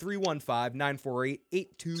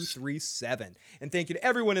 1-315-948-8237. And thank you to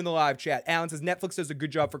everyone in the live chat. Alan says Netflix does a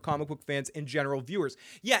good job for comic book fans and general viewers.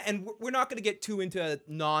 Yeah, and we're not going to get too into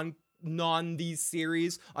these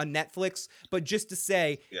series on Netflix, but just to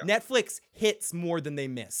say, Netflix hits more than they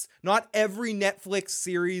miss. Not every Netflix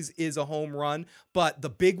series is a home run, but the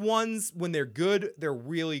big ones, when they're good, they're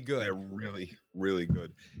really good. They're really, really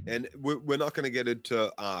good. And we're not going to get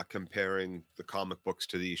into comparing the comic books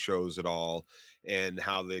to these shows at all and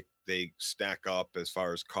how they stack up as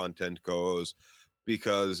far as content goes,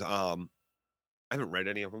 because I haven't read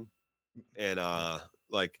any of them. And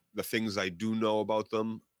like the things I do know about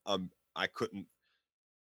them, I couldn't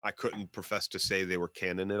profess to say they were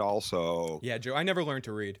canon at all. So yeah, Joe, I never learned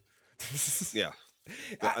to read. Yeah,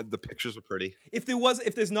 the pictures are pretty. If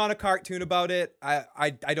there's not a cartoon about it,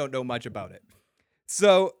 I don't know much about it.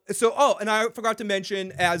 So and I forgot to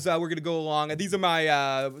mention as we're gonna go along. These are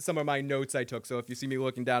my some of my notes I took. So if you see me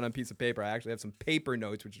looking down on a piece of paper, I actually have some paper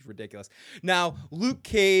notes, which is ridiculous. Now, Luke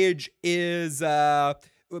Cage is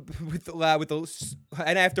with the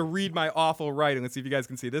and I have to read my awful writing. Let's see if you guys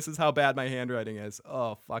can see. This is how bad my handwriting is.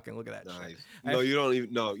 Oh, fucking look at that shit. No, you don't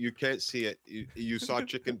even. No, you can't see it. You saw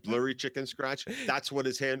blurry chicken scratch. That's what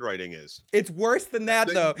his handwriting is. It's worse than that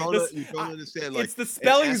though. You don't understand. Like, it's the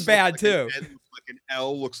spelling's bad too. An N looks like an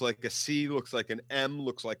L, looks like a C, looks like an M,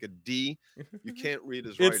 looks like a D. You can't read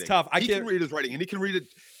his writing. It's tough. He can read his writing, and he can read it.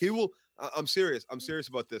 He will. I'm serious. I'm serious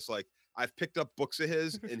about this. Like, I've picked up books of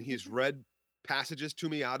his, and he's read passages to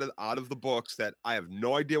me out of the books that I have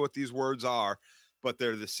no idea what these words are, but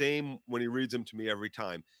they're the same when he reads them to me every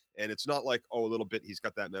time. And it's not like, oh, a little bit, he's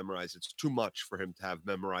got that memorized. It's too much for him to have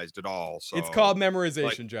memorized at all. So it's called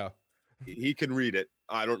memorization, Joe. He can read it.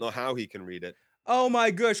 I don't know how he can read it. Oh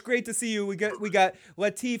my gosh, great to see you. We got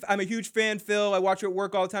Latif. I'm a huge fan, Phil. I watch you at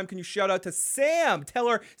work all the time. Can you shout out to Sam? Tell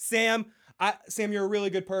her, Sam, you're a really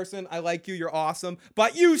good person. I like you. You're awesome.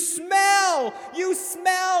 But you smell! You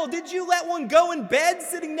smell! Did you let one go in bed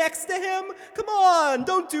sitting next to him? Come on,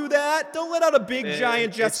 don't do that. Don't let out a big,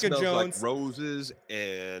 giant Jessica Jones. Like roses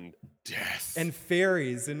and death. And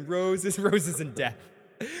fairies and roses and death.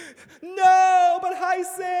 No, but hi,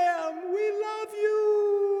 Sam. We love you.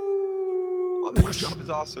 Oh, the job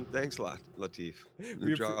is awesome. Thanks a lot, Latif.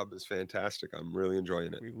 The job is fantastic. I'm really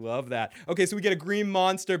enjoying it. We love that. Okay, so we get a Green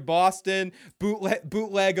Monster Boston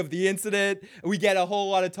bootleg of the incident. We get a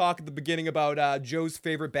whole lot of talk at the beginning about Joe's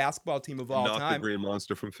favorite basketball team of all time. Not the Green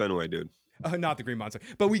Monster from Fenway, dude. Not the Green Monster.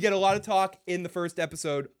 But we get a lot of talk in the first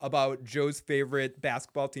episode about Joe's favorite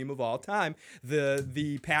basketball team of all time,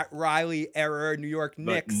 the Pat Riley era New York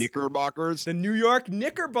Knicks. The Knickerbockers. The New York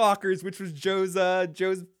Knickerbockers, which was Joe's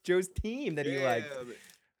team that he liked.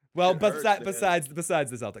 Well, besides the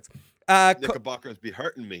Celtics. Knickerbockers be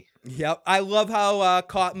hurting me. Yep. I love how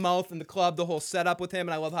Cottonmouth and the club, the whole setup with him,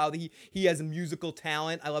 and I love how he has a musical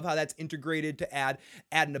talent. I love how that's integrated to add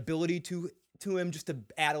an ability to him, just to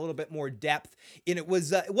add a little bit more depth. And it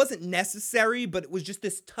wasn't necessary, but it was just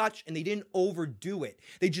this touch, and they didn't overdo it.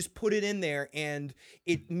 They just put it in there, and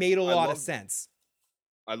it made a lot of sense.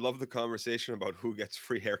 I love the conversation about who gets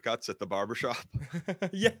free haircuts at the barbershop.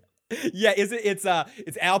 Yeah. Yeah, it's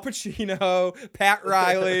Al Pacino, Pat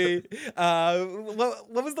Riley.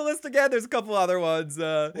 What was the list again? There's a couple other ones.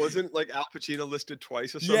 Wasn't like Al Pacino listed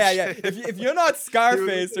twice or something? Yeah. If you're not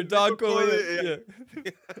Scarface or Don Corleone,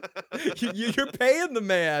 You're paying the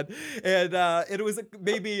man, and it was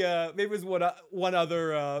maybe it was one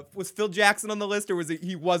other was Phil Jackson on the list, or was it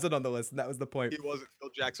he wasn't on the list, and that was the point. He wasn't. Phil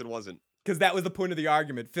Jackson wasn't. Because that was the point of the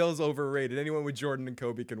argument. Phil's overrated. Anyone with Jordan and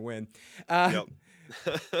Kobe can win. Yep.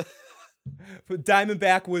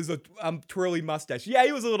 Diamondback was a twirly mustache. Yeah,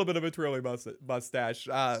 he was a little bit of a twirly mustache.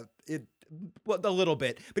 A little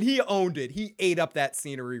bit, but he owned it. He ate up that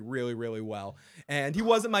scenery really, really well. And he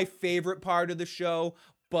wasn't my favorite part of the show,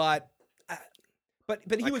 but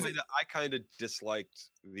he was. I kind of disliked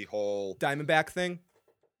the whole Diamondback thing.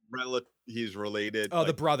 He's related. Oh,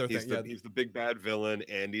 the brother thing. Yeah, he's the big bad villain.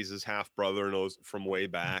 Andy's his half brother, knows from way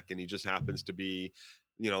back, and he just happens to be,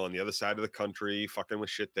 on the other side of the country, fucking with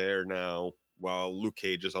shit there now, while Luke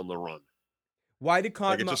Cage is on the run. Why did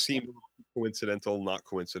Cotton? It just seemed coincidental, not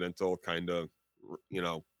coincidental, kind of,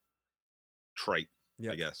 trite.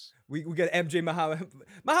 Yep. I guess. We got MJ Muhammad.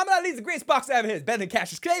 Muhammad Ali's the greatest boxer ever hit. Better than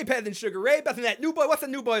Cassius Clay, better than Sugar Ray, better than that new boy. What's the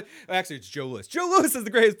new boy? Actually, it's Joe Louis. Joe Louis is the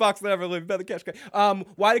greatest boxer that ever lived. Better than Cassius Clay.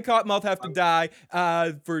 Why did Cottonmouth have to die?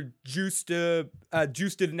 For Juice did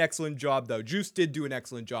an excellent job, though. Juice did do an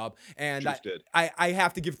excellent job. And I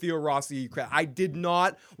have to give Theo Rossi credit. I did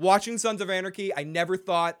not, watching Sons of Anarchy, I never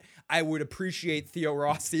thought I would appreciate Theo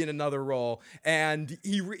Rossi in another role. And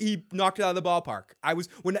he knocked it out of the ballpark.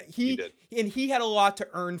 He had a lot to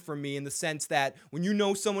earn from me in the sense that when you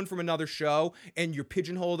know someone from another show and you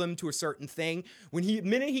pigeonhole them to a certain thing, the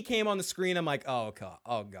minute he came on the screen, I'm like, oh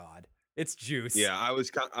God, it's Juice. Yeah, I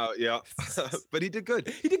was yeah, but he did good.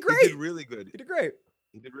 He did great. He did really good. He did great.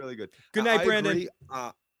 He did really good. Good night, Brandon. Agree,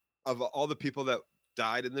 of all the people that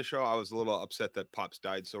died in the show, I was a little upset that Pops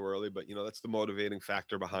died so early, but that's the motivating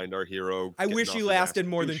factor behind our hero. I wish he lasted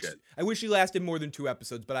more than 2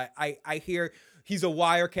 episodes, but I hear he's a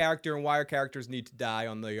Wire character, and Wire characters need to die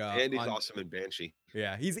on the. And he's awesome in Banshee.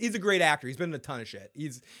 Yeah, he's a great actor. He's been in a ton of shit. He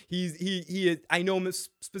is, I know him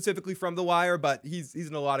specifically from The Wire, but he's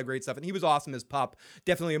in a lot of great stuff. And he was awesome as Pup.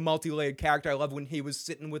 Definitely a multi-layered character. I love when he was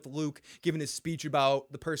sitting with Luke, giving his speech about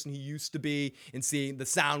the person he used to be, and seeing the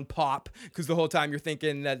sound pop. Because the whole time you're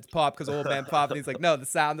thinking that it's Pop because old man Pop, and he's like, no, the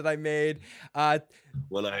sound that I made.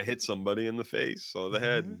 When I hit somebody in the face or the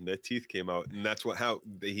head, and their teeth came out, and that's how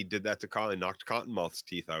he did that to Colin. Knocked Cottonmouth's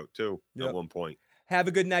teeth out too at one point. Have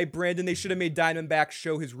a good night, Brandon. They should have made Diamondback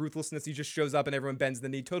show his ruthlessness. He just shows up and everyone bends the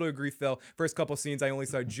knee. Totally agree, Phil. First couple scenes, I only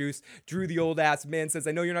saw Juice. Drew, the old ass man, says,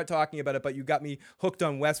 I know you're not talking about it, but you got me hooked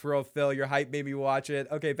on Westworld, Phil. Your hype made me watch it.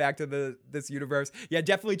 Okay, back to this universe. Yeah,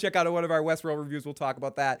 definitely check out one of our Westworld reviews. We'll talk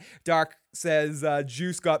about that. Dark says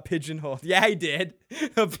Juice got pigeonholed. Yeah, he did.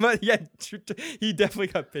 But yeah, he definitely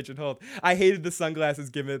got pigeonholed. I hated the sunglasses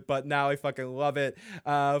gimmick, but now I fucking love it.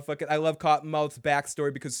 I love Cottonmouth's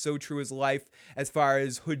backstory because so true is life as far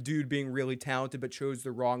as Hood Dude being really talented but chose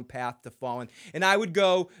the wrong path to fall in. And I would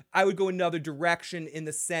go another direction in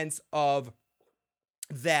the sense of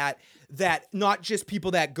that not just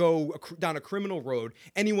people that go down a criminal road,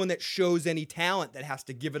 anyone that shows any talent that has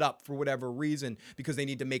to give it up for whatever reason because they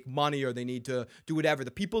need to make money or they need to do whatever.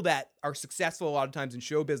 The people that are successful a lot of times in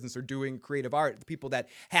show business or doing creative art, the people that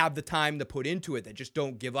have the time to put into it, that just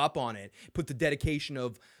don't give up on it, put the dedication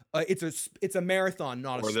of it's a marathon,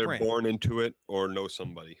 not a sprint. Or they're born into it or know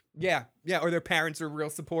somebody. Yeah, or their parents are real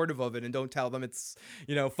supportive of it and don't tell them it's,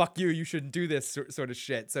 fuck you shouldn't do this sort of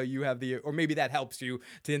shit. So you have or maybe that helps you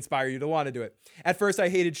to inspire you to want to do it. At first I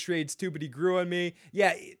hated Shades too, but he grew on me.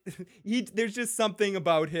 Yeah, there's just something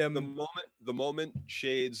about him. The moment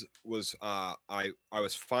Shades was, I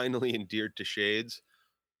was finally endeared to Shades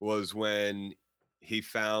was when he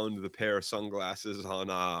found the pair of sunglasses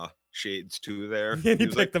on, Shades 2 there. And he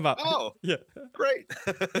picked them up. Oh, yeah, great.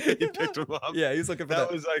 He picked them up. Yeah, he's looking for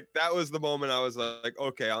that. That was the moment I was like,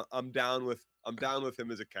 okay, I'm down with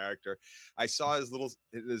him as a character. I saw his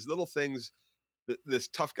little things, this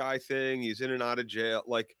tough guy thing. He's in and out of jail.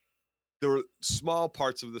 Like there were small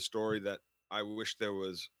parts of the story that I wish there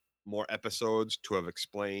was more episodes to have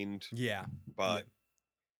explained. Yeah, but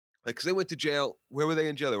because they went to jail. Where were they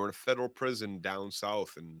in jail? They were in a federal prison down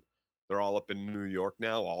south, and they're all up in New York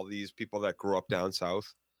now. All these people that grew up down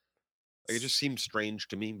south. Like, it just seemed strange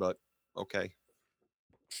to me, but okay.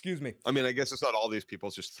 Excuse me. I mean, I guess it's not all these people.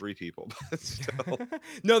 It's just 3 people. But still.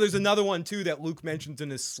 No, there's another one, too, that Luke mentions in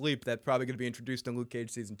his sleep that's probably going to be introduced in Luke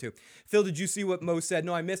Cage Season 2. Phil, did you see what Mo said?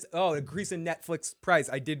 No, I missed. Oh, increase in Netflix price.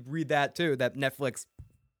 I did read that, too, that Netflix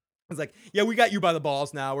was like, yeah, we got you by the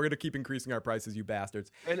balls now. We're going to keep increasing our prices, you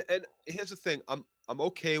bastards. And here's the thing. I'm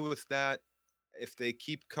okay with that. If they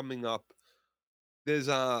keep coming up, there's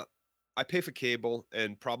I pay for cable,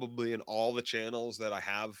 and probably in all the channels that I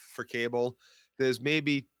have for cable, there's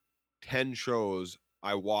maybe 10 shows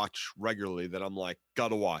I watch regularly that I'm like,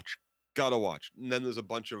 gotta watch. Gotta watch. And then there's a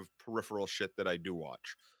bunch of peripheral shit that I do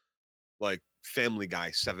watch, like Family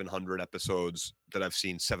Guy, 700 episodes that I've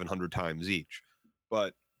seen 700 times each.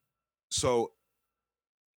 But so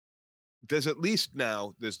there's at least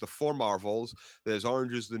now there's the 4 Marvels, there's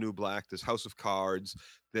Orange is the New Black, there's House of Cards,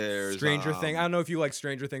 there's Stranger Things. I don't know if you like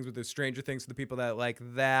Stranger Things, but there's Stranger Things for the people that like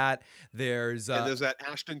that. There's and there's that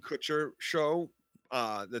Ashton Kutcher show.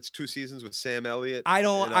 That's 2 seasons with Sam Elliott. I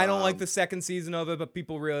don't and, like the second season of it, but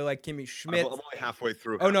people really like Kimmy Schmidt. I'm only halfway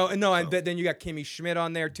through. Oh no, so. and then you got Kimmy Schmidt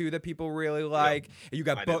on there too that people really like. And you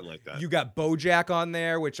got I didn't like that. you got BoJack on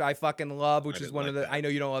there, which I fucking love, which is one of the that. I know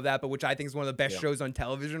you don't love that, but which I think is one of the best shows on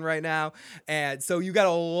television right now. And so you got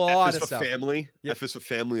a lot F is of for stuff. Family. F is for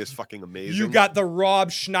Family is fucking amazing. You got the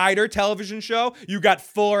Rob Schneider television show. You got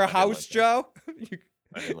Fuller House, Joe.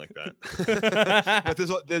 I didn't like that. But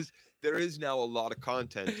there is now a lot of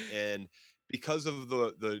content, and because of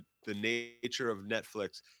the nature of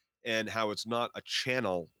Netflix and how it's not a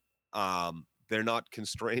channel, they're not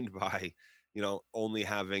constrained by only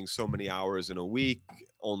having so many hours in a week,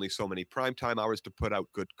 only so many primetime hours to put out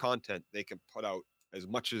good content. They can put out as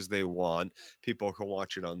much as they want. People can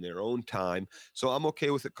watch it on their own time, so I'm okay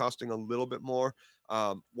with it costing a little bit more.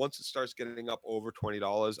 Once it starts getting up over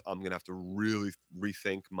 $20, I'm gonna have to really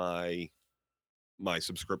rethink my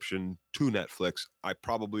subscription to Netflix. I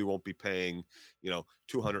probably won't be paying,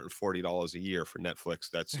 $240 a year for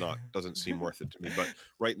Netflix. Doesn't seem worth it to me. But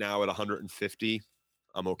right now at $150,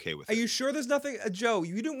 I'm okay with it. Are you sure there's nothing, Joe?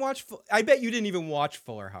 You didn't watch. I bet you didn't even watch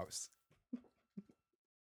Fuller House.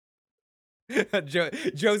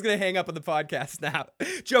 Joe's gonna hang up on the podcast now.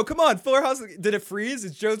 Joe, come on, Fuller House. Did it freeze?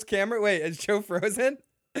 Is Joe's camera? Wait, is Joe frozen?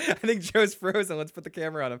 I think Joe's frozen. Let's put the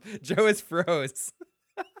camera on him. Joe is froze.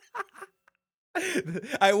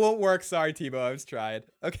 I won't work. Sorry, Tebow. I was trying.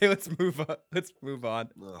 Okay, let's move on.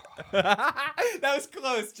 That was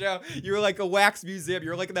close, Joe. You were like a wax museum.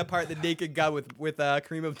 You were like in that part of The Naked Gun with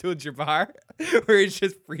Kareem Abdul-Jabbar, where he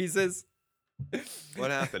just freezes.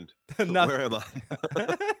 What happened? Nothing. Where am I?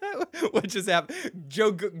 What just happened?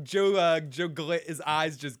 Joe, his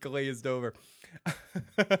eyes just glazed over.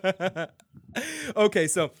 Okay,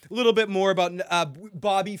 so a little bit more about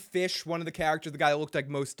Bobby Fish, one of the characters, the guy that looked like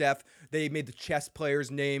Mos Def. They made the chess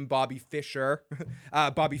player's name Bobby Fischer.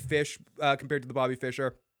 Bobby Fish compared to the Bobby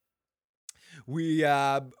Fischer. We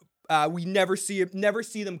never see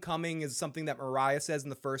them coming is something that Mariah says in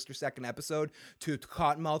the first or second episode to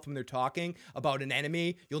Cottonmouth when they're talking about an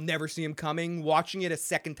enemy. You'll never see him coming. Watching it a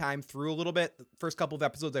second time through a little bit. The first couple of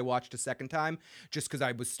episodes I watched a second time just because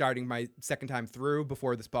I was starting my second time through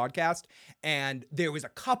before this podcast. And there was a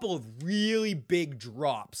couple of really big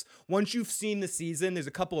drops. Once you've seen the season, there's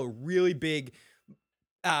a couple of really big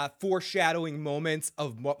foreshadowing moments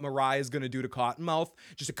of what Mariah is going to do to Cottonmouth.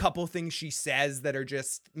 Just a couple of things she says that are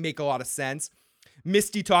just make a lot of sense.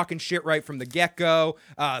 Misty talking shit right from the get-go.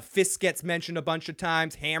 Fisk gets mentioned a bunch of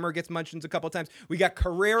times. Hammer gets mentioned a couple of times. We got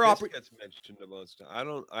career Fisk gets mentioned a bunch of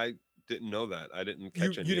times. I didn't know that. I didn't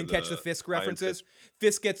catch You didn't catch the Fisk references?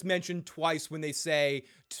 Fisk gets mentioned twice when they say,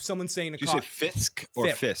 someone's saying to Did you say Fisk or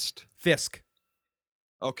Fist? Fisk.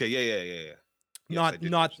 Okay, yeah. Yes,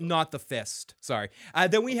 not the fist. Sorry.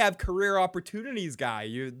 Then we have career opportunities guy.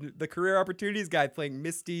 The career opportunities guy playing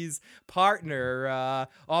Misty's partner.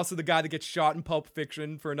 Also the guy that gets shot in Pulp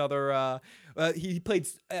Fiction for another. He played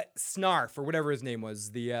Snarf or whatever his name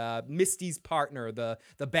was. The Misty's partner,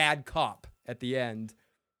 the bad cop at the end.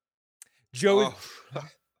 Joe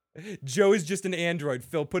is just an android.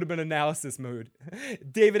 Phil, put him in analysis mode.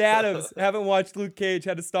 David Adams, haven't watched Luke Cage,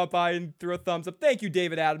 had to stop by and throw a thumbs up. Thank you,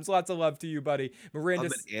 David Adams. Lots of love to you, buddy. Miranda,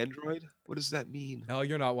 I'm an android? What does that mean? No,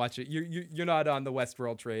 you're not watching. You're not on the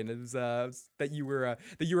Westworld train. It was that you were a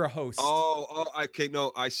host. Oh, okay.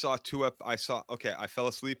 No, I saw I fell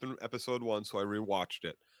asleep in episode 1, so I rewatched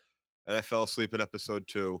it, and I fell asleep in episode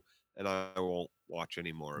 2, and I won't watch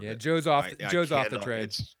anymore. Yeah, Joe's off the train.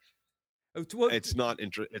 It's not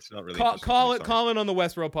really. Call in on the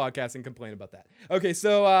Westworld podcast and complain about that. Okay,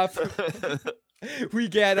 so we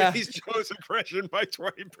get he's Joe's impression by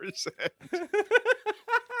 20%.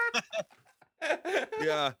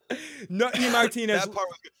 Yeah. No, Martinez. That part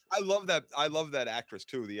was good. I love that actress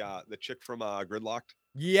too. The chick from Gridlocked.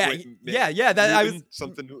 Yeah. That Newton, I was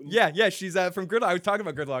something. Newton. Yeah. She's from Gridlocked. I was talking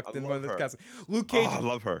about Gridlocked in one of the casts. Luke Cage. I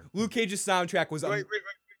love her. Luke Cage's soundtrack was. Wait.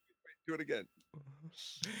 Do it again.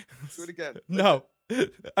 Do it again. No,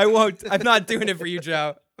 I won't. I'm not doing it for you,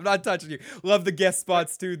 Joe. I'm not touching you. Love the guest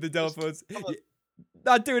spots too. The telephones.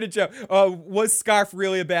 Not doing it, Joe. Was Scarf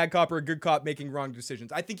really a bad cop or a good cop making wrong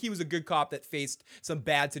decisions? I think he was a good cop that faced some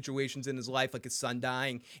bad situations in his life, like his son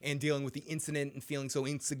dying and dealing with the incident and feeling so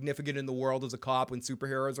insignificant in the world as a cop when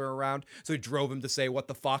superheroes are around. So it drove him to say, "What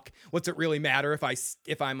the fuck? What's it really matter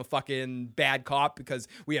if I'm a fucking bad cop because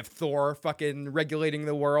we have Thor fucking regulating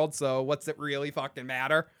the world? So what's it really fucking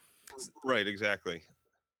matter?" Right, exactly.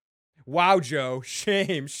 Wow, Joe.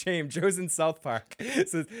 Shame. Joe's in South Park.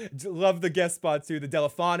 Says, love the guest spot too. The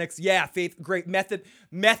Telephonics. Yeah, Faith. Great. Method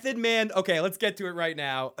Man. Okay, let's get to it right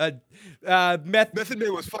now. Method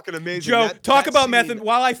Man was fucking amazing. Joe, talk about scene, Method.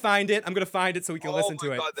 While I find it, I'm going to find it so we can listen to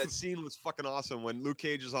it. Oh my God, that scene was fucking awesome. When Luke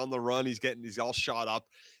Cage is on the run, he's all shot up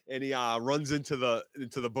and he runs into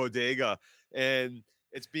the bodega and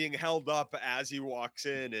it's being held up as he walks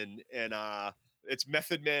in and it's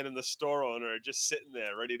Method Man and the store owner just sitting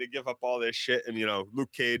there ready to give up all this shit. And,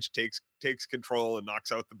 Luke Cage takes control and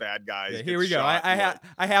knocks out the bad guys. Yeah, here we go. I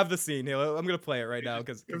have the scene. Here, I'm going to play it right now.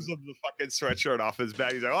 Gives him the fucking sweatshirt off his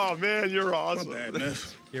back. He's like, oh, man, you're awesome. My bad, man.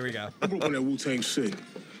 Here we go. I grew up on that Wu-Tang shit.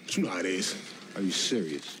 But you know how it is. Are you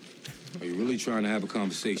serious? Are you really trying to have a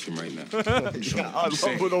conversation right now? Yeah, I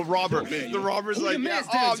love with the robber. The robber's like, yeah,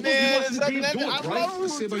 oh, man, is that Method? I love I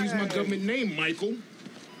said if I use my government name, Michael.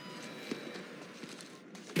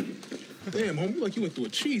 Damn, homie, like you went through a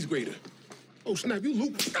cheese grater. Oh, snap, you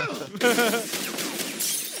Luke.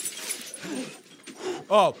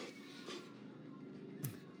 Oh.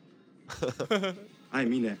 I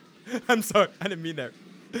didn't mean that. I'm sorry. I didn't mean that.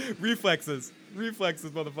 Reflexes,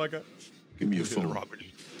 motherfucker. Give me your The phone. robber.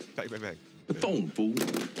 Bang. The phone, fool.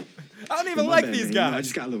 I don't even My like bad, these man. guys. I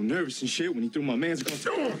just got a little nervous and shit when he threw my man's across.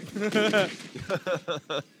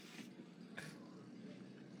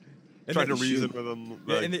 Trying to reason with him.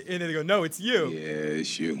 Yeah, Like, and they go, no, it's you. Yeah,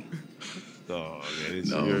 it's you. oh, man, it's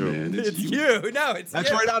No, you. man, It's you. No, it's That's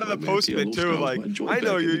you. right out of the Man, postman, Taylor too. Swift, Like, enjoy I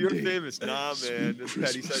know back in you. the You're day. famous. Nah, Sweet man. And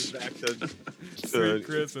Petty Christmas. says back to Sweet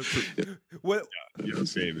Christmas. What? you're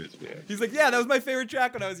famous, man. He's like, yeah, that was my favorite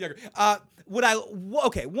track when I was younger.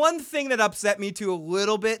 One thing that upset me too a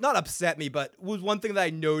little bit, not upset me, but was one thing that I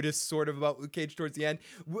noticed sort of about Luke Cage towards the end,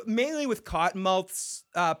 mainly with Cottonmouth's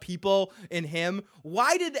people and him.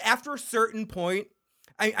 Why did, after a certain point,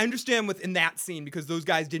 I understand within that scene because those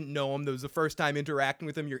guys didn't know him. That was the first time interacting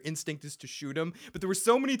with him. Your instinct is to shoot him. But there were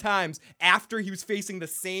so many times after he was facing the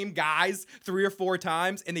same guys 3 or 4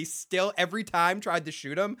 times and they still every time tried to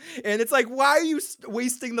shoot him. And it's like, why are you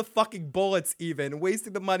wasting the fucking bullets even?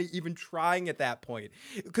 Wasting the money even trying at that point?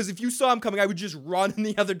 Because if you saw him coming, I would just run in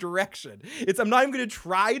the other direction. I'm not even going to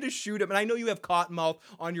try to shoot him. And I know you have Cottonmouth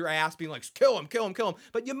on your ass being like, kill him.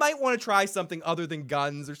 But you might want to try something other than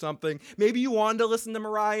guns or something. Maybe you wanted to listen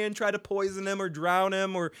to Mariah and try to poison him or drown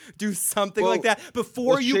him or do something like that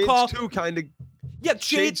before you Shades call. 2 kind of. Yeah,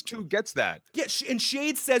 Shades 2 gets that. Yeah, and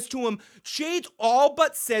Shades says to him, Shades all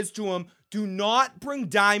but says to him, do not bring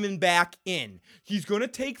Diamond back in. He's going to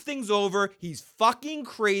take things over. He's fucking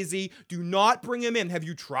crazy. Do not bring him in. Have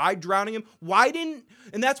you tried drowning him?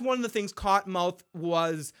 And that's one of the things Cottonmouth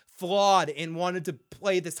was flawed and wanted to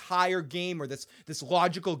play this higher game or this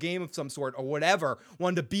logical game of some sort or whatever,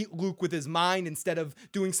 wanted to beat Luke with his mind instead of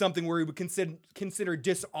doing something where he would consider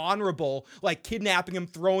dishonorable, like kidnapping him,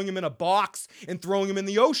 throwing him in a box, and throwing him in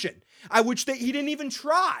the ocean. He didn't even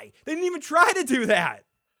try. They didn't even try to do that.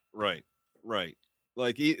 Right. Like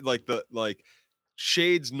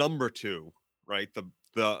Shades number 2, right?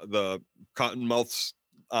 The Cottonmouth's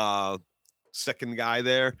second guy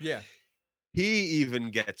there. Yeah. He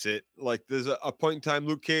even gets it. Like there's a point in time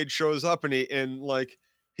Luke Cage shows up and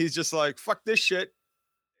he's just like, fuck this shit.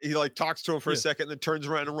 He like talks to him for a second and then turns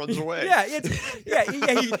around and runs away.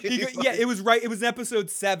 It was right. It was in episode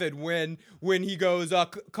 7 when he goes,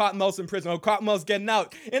 Cottonmouth's in prison. Oh, Cottonmouth's getting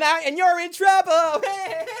out, and you're in trouble.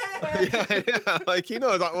 yeah. Like he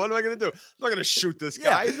knows, what am I gonna do? I'm not gonna shoot this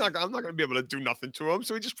guy. I'm not gonna be able to do nothing to him.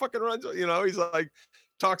 So he just fucking runs. He's like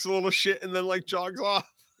talks a little shit and then like jogs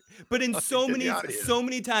off. But in so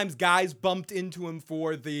many times, guys bumped into him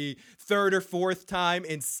for the 3rd or 4th time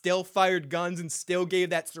and still fired guns and still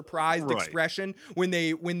gave that surprised expression when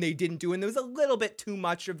they didn't do it. And there was a little bit too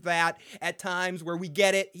much of that at times where we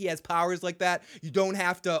get it. He has powers like that. You don't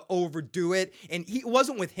have to overdo it. And it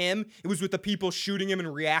wasn't with him. It was with the people shooting him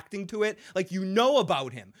and reacting to it. Like, you know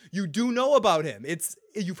about him. You do know about him.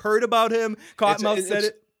 You've heard about him. Cottonmouth said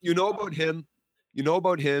it. You know about him. You know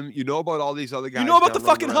about him. You know about all these other guys. You know about the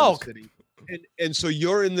fucking Hulk. And so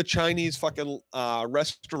you're in the Chinese fucking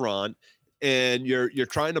restaurant, and you're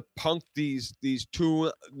trying to punk these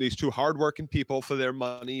two hardworking people for their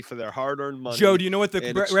money, for their hard-earned money. Joe, do you know what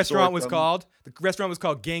the restaurant was called? The restaurant was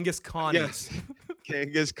called Genghis Connie's. Yes.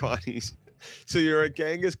 Genghis Connie's. So you're at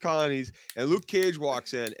Genghis Khan's, and Luke Cage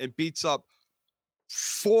walks in and beats up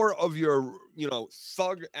 4 of your,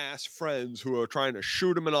 thug ass friends who are trying to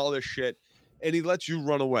shoot him and all this shit, and he lets you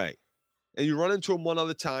run away. And you run into him one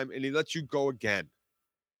other time, and he lets you go again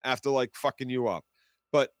after like fucking you up.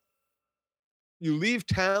 But you leave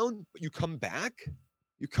town, but you come back.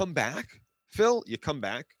 You come back, Phil. You come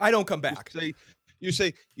back. I don't come back. You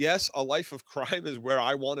say, yes, a life of crime is where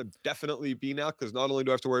I want to definitely be now, because not only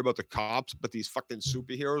do I have to worry about the cops, but these fucking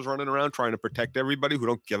superheroes running around trying to protect everybody who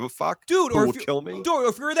don't give a fuck, dude, who or will kill me. Dude,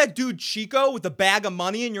 if you're that dude Chico with a bag of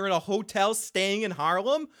money and you're in a hotel staying in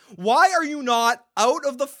Harlem, why are you not out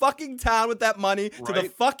of the fucking town with that money to the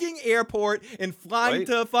fucking airport and flying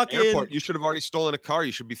to fucking airport? You should have already stolen a car.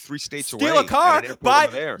 You should be 3 states away. Steal a car,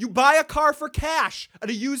 you buy a car for cash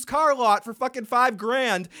at a used car lot for fucking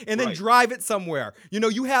 $5,000 and then drive it somewhere.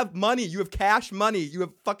 You have money, you have cash money, you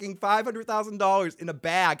have fucking $500,000 in a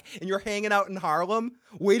bag, and you're hanging out in Harlem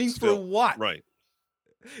waiting for what? Right.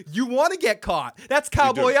 You want to get caught. That's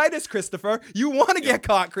cowboyitis, Christopher. You want to get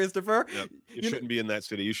caught, Christopher. Yep. You shouldn't be in that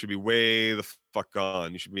city. You should be way the fuck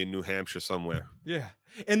gone. You should be in New Hampshire somewhere. Yeah.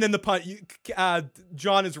 And then the punch.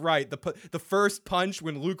 John is right. The first punch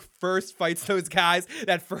when Luke first fights those guys.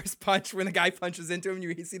 That first punch when the guy punches into him,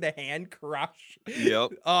 you see the hand crush.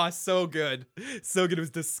 Yep. Oh, so good, so good. It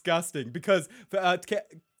was disgusting because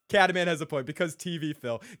Cataman has a point, because TV,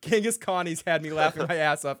 Phil. Genghis Khan's had me laughing my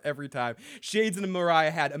ass off every time. Shades and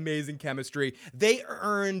Mariah had amazing chemistry. They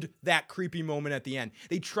earned that creepy moment at the end.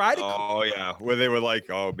 They tried to... Oh, yeah. Where they were like,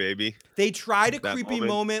 oh, baby. They tried a creepy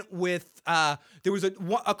moment with... there was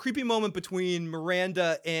a creepy moment between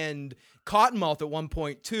Miranda and Cottonmouth at one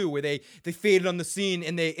point, too, where they faded on the scene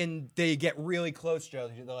and they get really close,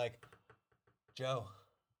 Joe. They're like, Joe.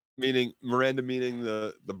 Miranda meaning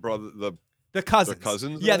the brother... The cousins. The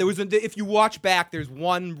cousins? Yeah, there was. If you watch back, there's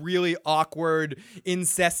one really awkward,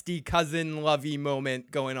 incesty, cousin-lovey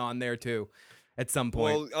moment going on there too, at some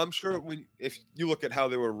point. Well, I'm sure if you look at how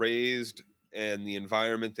they were raised and the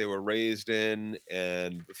environment they were raised in,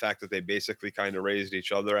 and the fact that they basically kind of raised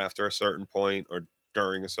each other after a certain point or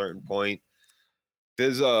during a certain point,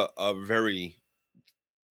 there's a very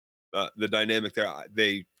the dynamic there.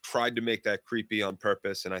 They tried to make that creepy on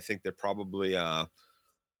purpose, and I think they're probably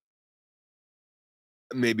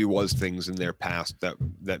maybe was things in their past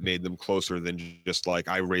that made them closer than just like,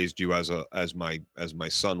 I raised you as my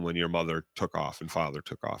son when your mother took off and father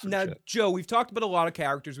took off. Now, shit. Joe, we've talked about a lot of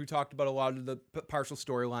characters. We talked about a lot of the partial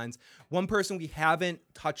storylines. One person we haven't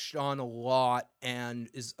touched on a lot and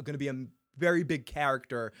is going to be a very big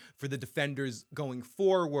character for the Defenders going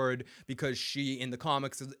forward, because she, in the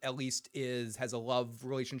comics at least, has a love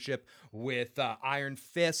relationship with Iron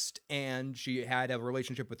Fist, and she had a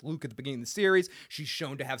relationship with Luke at the beginning of the series. She's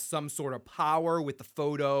shown to have some sort of power with the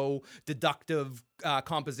photo deductive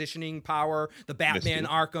compositioning power, the Batman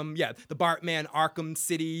Arkham, the Batman Arkham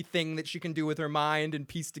City thing that she can do with her mind and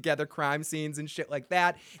piece together crime scenes and shit like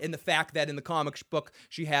that, and the fact that in the comics book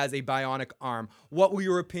she has a bionic arm. What were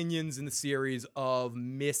your opinions in the series of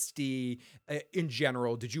Misty in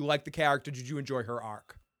general? Did you like the character? Did you enjoy her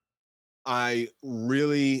arc? I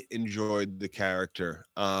really enjoyed the character.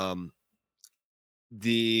 There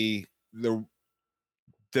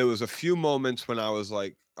was a few moments when I was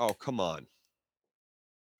like, oh, come on,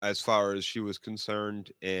 as far as she was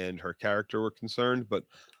concerned and her character were concerned. But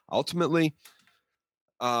ultimately,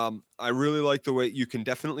 I really like the way you can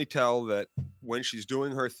definitely tell that when she's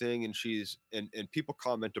doing her thing and and people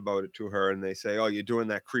comment about it to her and they say, oh, you're doing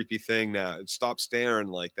that creepy thing now. Stop staring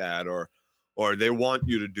like that. Or they want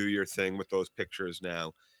you to do your thing with those pictures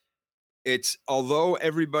now. It's, although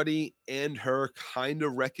everybody and her kind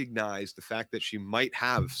of recognize the fact that she might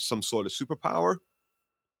have some sort of superpower,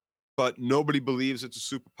 but nobody believes it's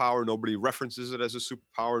a superpower. Nobody references it as a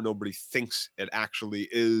superpower. Nobody thinks it actually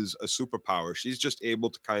is a superpower. She's just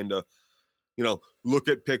able to kind of, look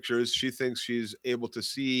at pictures. She thinks she's able to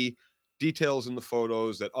see details in the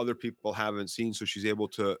photos that other people haven't seen. So she's able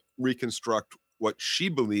to reconstruct what she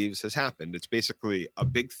believes has happened. It's basically a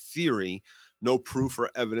big theory, no proof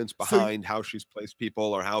or evidence behind how she's placed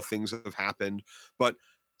people or how things have happened. But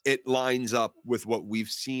it lines up with what we've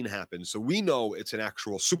seen happen. So we know it's an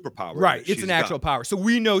actual superpower. Right. It's an actual power. So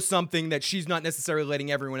we know something that she's not necessarily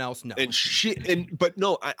letting everyone else know. But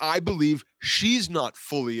no, I believe she's not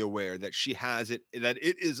fully aware that she has it, that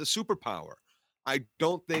it is a superpower. I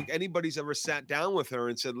don't think anybody's ever sat down with her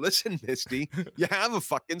and said, listen, Misty, you have a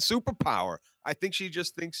fucking superpower. I think she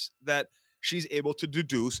just thinks that she's able to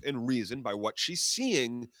deduce and reason by what she's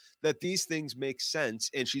seeing that these things make sense.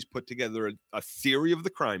 And she's put together a theory of the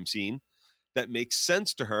crime scene that makes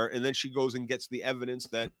sense to her, and then she goes and gets the evidence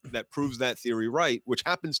that proves that theory right, which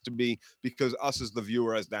happens to be because us as the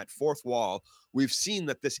viewer, as that fourth wall, we've seen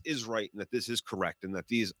that this is right and that this is correct and that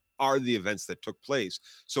these are the events that took place.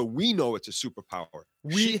 So we know it's a superpower.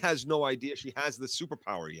 She has no idea she has this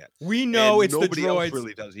superpower yet. We know and it's the nobody else droids.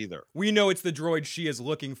 really does either. We know it's the droid she is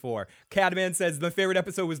looking for. Catman says the favorite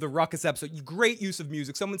episode was the Ruckus episode. Great use of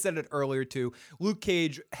music. Someone said it earlier too. Luke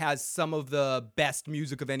Cage has some of the best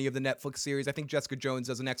music of any of the Netflix series. I think Jessica Jones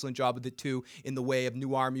does an excellent job with it too, in the way of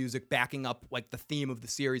noir music backing up like the theme of the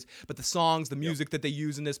series. But the songs, the music that they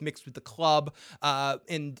use in this mixed with the club,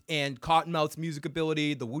 and Cottonmouth's music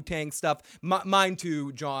ability, the Wu-Tang stuff. Mine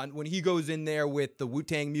too, John. When he goes in there with the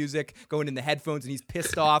Wu-Tang music going in the headphones and he's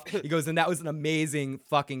pissed off, he goes, and that was an amazing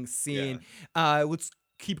fucking scene. Yeah. Let's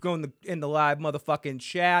keep going in the live motherfucking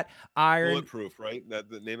chat. Bulletproof, right? That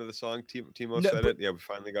the name of the song. Timo said it. Yeah, we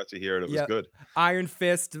finally got to hear it. It was good. Iron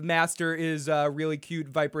Fist Master is a really cute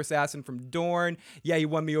Viper Assassin from Dorne. Yeah, he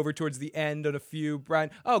won me over towards the end on a few.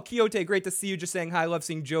 Brian, Quixote, great to see you. Just saying hi. Love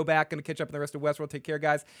seeing Joe back. Gonna catch up in the rest of Westworld. Take care,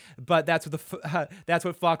 guys. But that's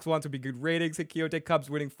what Fox wants, would be good ratings. Hey, Quixote,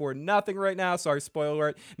 Cubs winning 4-0 right now. Sorry, spoiler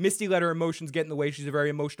alert. Misty let her emotions get in the way. She's a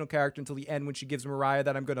very emotional character until the end when she gives Mariah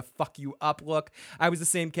that I'm gonna fuck you up look. I was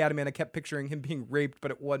the same Catman. I kept picturing him being raped,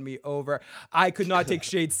 but it won me over. I could not take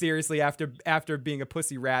Shade seriously after being a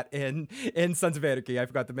pussy rat in Sons of Anarchy. I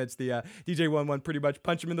forgot to mention the DJ11 pretty much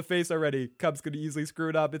punched him in the face already. Cubs could easily screw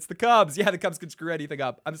it up. It's the Cubs. Yeah, the Cubs could screw anything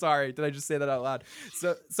up. I'm sorry. Did I just say that out loud?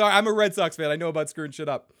 So sorry. I'm a Red Sox fan. I know about screwing shit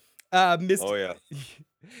up. Oh yeah.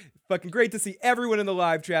 Fucking great to see everyone in the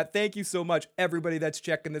live chat. Thank you so much, everybody that's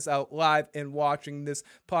checking this out live and watching this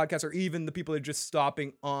podcast, or even the people that are just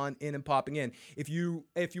stopping on in and popping in. If you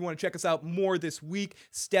want to check us out more this week,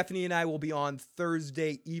 Stephanie and I will be on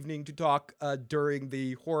Thursday evening to talk during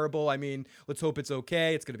the horrible, let's hope it's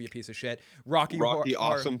okay. It's going to be a piece of shit. Rocky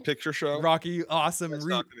Awesome Picture Show. Rocky Awesome. That's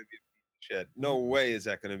not going to be shit. No way is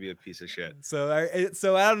that going to be a piece of shit. So I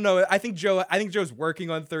don't know. I think Joe's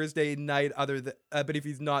working on Thursday night. But if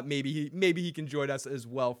he's not, maybe he can join us as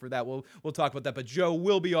well for that. We'll talk about that. But Joe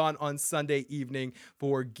will be on Sunday evening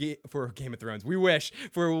for Game of Thrones. We wish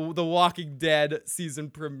for the Walking Dead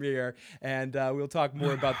season premiere, and we'll talk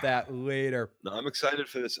more about that later. No, I'm excited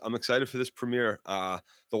for this. I'm excited for this premiere.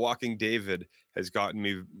 The Walking David has gotten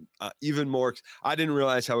me even more. I didn't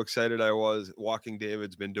realize how excited I was. Walking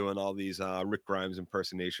David's been doing all these Rick Grimes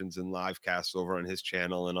impersonations and live casts over on his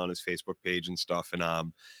channel and on his Facebook page and stuff.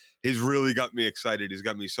 And he's really got me excited. He's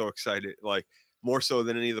got me so excited, like more so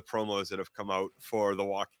than any of the promos that have come out for The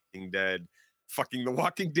Walking Dead. Fucking The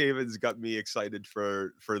Walking David's got me excited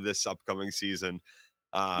for this upcoming season.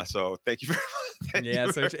 So thank you very much.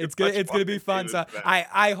 So it's gonna be fun. So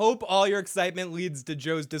I hope all your excitement leads to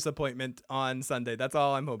Joe's disappointment on Sunday. That's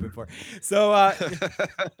all I'm hoping for. So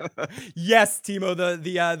yes,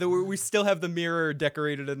 Timo, we still have the mirror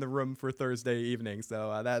decorated in the room for Thursday evening.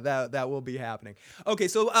 So that will be happening. Okay,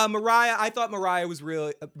 so Mariah, I thought Mariah was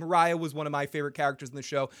one of my favorite characters in the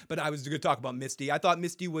show, but I was going to talk about Misty. I thought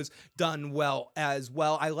Misty was done well as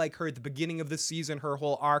well. I like her at the beginning of the season, her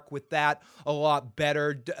whole arc with that a lot better.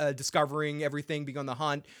 Discovering everything, being on the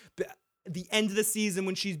hunt. The end of the season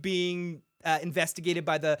when she's being investigated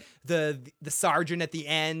by the sergeant at the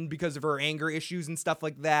end because of her anger issues and stuff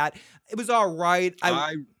like that. It was all right.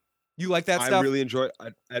 You like that stuff? I really enjoyed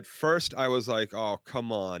it. At first, I was like, oh,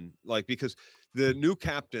 come on. Like, because the new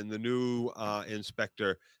captain, the new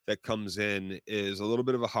inspector that comes in is a little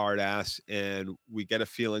bit of a hard ass, and we get a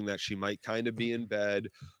feeling that she might kind of be in bed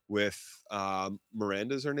with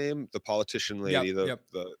Miranda's her name, the politician lady, the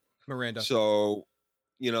Miranda. So,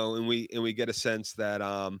 and we get a sense that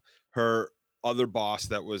her other boss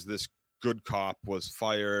that was this good cop was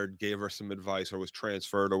fired, gave her some advice, or was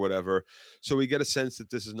transferred or whatever. So we get a sense that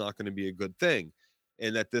this is not going to be a good thing,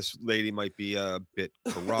 and that this lady might be a bit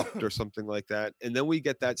corrupt or something like that. And then we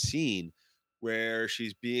get that scene where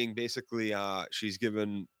she's being basically she's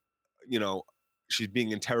given, she's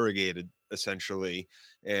being interrogated essentially,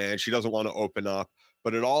 and she doesn't want to open up,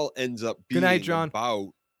 but it all ends up being about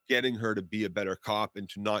getting her to be a better cop and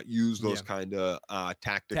to not use those kind of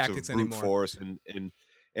tactics of brute anymore. Force, and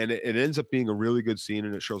it ends up being a really good scene,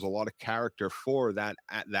 and it shows a lot of character for that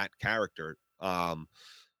character.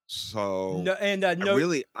 So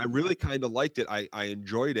I really kind of liked it. I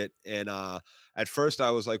enjoyed it. And at first I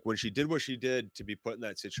was like, when she did what she did to be put in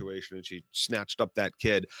that situation and she snatched up that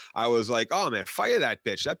kid, I was like, oh man, fire that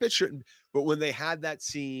bitch. That bitch shouldn't. But when they had that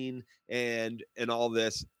scene and all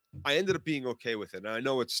this, I ended up being okay with it. And I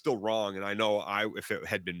know it's still wrong. And I know if it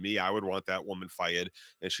had been me, I would want that woman fired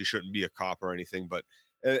and she shouldn't be a cop or anything. But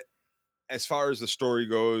as far as the story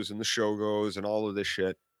goes and the show goes and all of this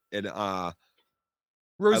shit, and I like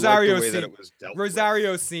the Rosario's way that seen it was dealt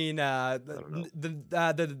Rosario's seen don't know.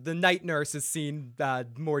 the night nurse has seen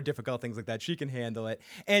more difficult things like that. She can handle it.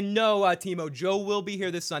 And no, Timo, Joe will be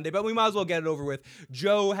here this Sunday, but we might as well get it over with.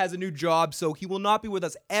 Joe has a new job, so he will not be with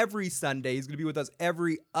us every Sunday. He's going to be with us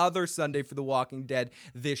every other Sunday for The Walking Dead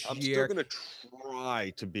this I'm year. still going to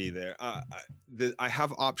try to be there. I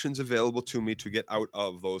have options available to me to get out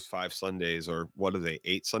of those 5 Sundays, or what are they,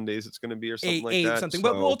 8 Sundays it's going to be, or something like that. Something.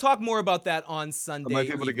 But we'll talk more about that on Sunday. I might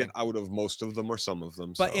be able to evening. get out of most of them or some of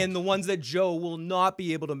them. But so. in the ones that Joe will not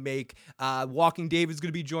be able to make, Walking David's going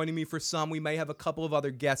to be joining me for some. We may have a couple of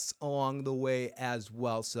other guests along the way as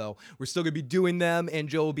well. So we're still going to be doing them, and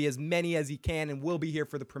Joe will be as many as he can and will be here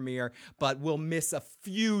for the premiere, but we'll miss a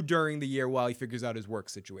few during the year while he figures out his work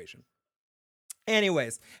situation.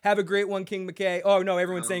 Anyways, have a great one, King McKay. Oh, no,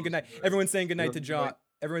 everyone's saying goodnight. Everyone's saying goodnight to John.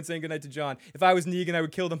 Everyone's saying goodnight to John. If I was Negan, I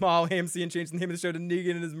would kill them all. AMC and change the name of the show to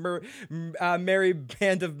Negan and his merry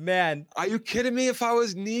band of men. Are you kidding me? If I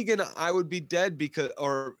was Negan, I would be dead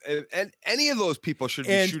and any of those people should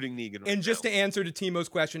be shooting Negan. And just to answer to Timo's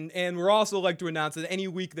question, and we're also like to announce that any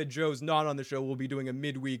week that Joe's not on the show, we'll be doing a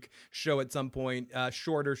midweek show at some point, a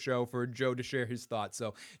shorter show for Joe to share his thoughts.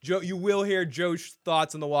 So Joe, you will hear Joe's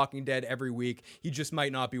thoughts on The Walking Dead every week. He just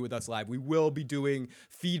might not be with us live. We will be doing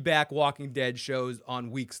feedback Walking Dead shows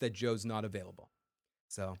on weeks that Joe's not available.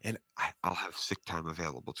 So and I'll have sick time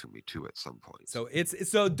available to me too at some point. So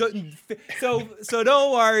so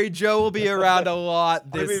don't worry, Joe will be around a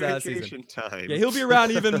lot this season. Time. Yeah, he'll be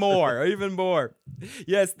around even more.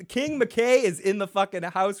 Yes, King McKay is in the fucking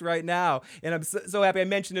house right now, and I'm so happy. I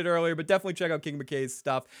mentioned it earlier, but definitely check out King McKay's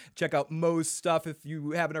stuff. Check out Mo's stuff if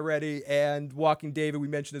you haven't already, and Walking David we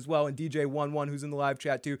mentioned as well, and DJ11 who's in the live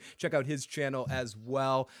chat too. Check out his channel as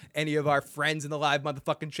well. Any of our friends in the live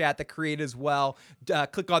motherfucking chat that create as well.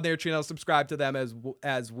 Click on their channel, subscribe to them as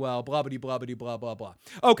well. Blah, blah, blah, blah, blah, blah, blah.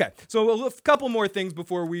 Okay, so a couple more things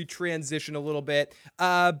before we transition a little bit.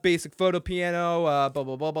 Basic photo piano, blah,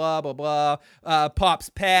 blah, blah, blah, blah, blah. Pops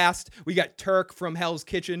Past. We got Turk from Hell's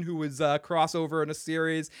Kitchen, who was crossover in a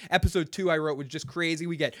series. Episode 2 I wrote was just crazy.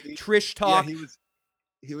 We get Trish talk. Yeah,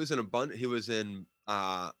 he was in a bunch. He was in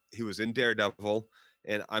Daredevil.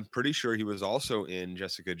 And I'm pretty sure he was also in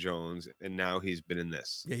Jessica Jones, and now he's been in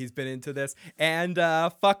this. Yeah, he's been into this. And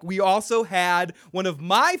we also had one of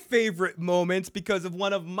my favorite moments because of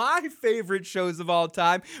one of my favorite shows of all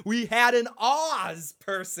time. We had an Oz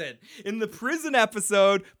person in the prison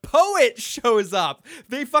episode. Poet shows up.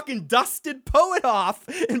 They fucking dusted Poet off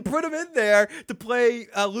and put him in there to play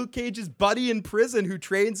Luke Cage's buddy in prison who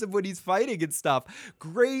trains him when he's fighting and stuff.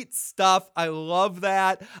 Great stuff. I love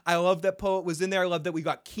that. I love that Poet was in there. I love that we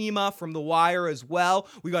got Kima from The Wire as well.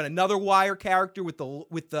 We got another Wire character with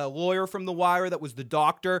the lawyer from The Wire that was the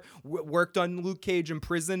doctor, worked on Luke Cage in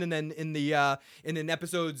prison, and then in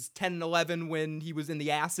episodes 10 and 11 when he was in the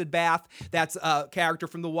acid bath, that's a character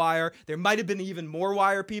from The Wire. There might have been even more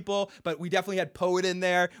Wire people, but we definitely had Poet in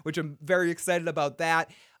there, which I'm very excited about that.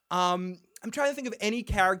 I'm trying to think of any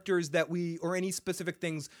characters or any specific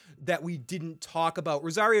things that we didn't talk about.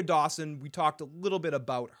 Rosario Dawson, we talked a little bit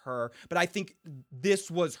about her, but I think this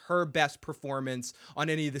was her best performance on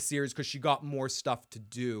any of the series because she got more stuff to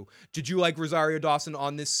do. Did you like Rosario Dawson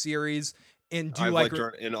on this series? And do you like her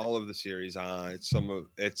in all of the series?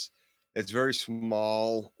 It's very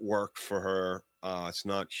small work for her. It's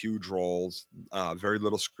not huge roles, very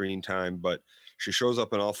little screen time, but she shows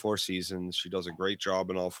up in all 4 seasons. She does a great job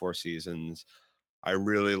in all 4 seasons. I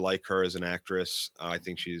really like her as an actress. I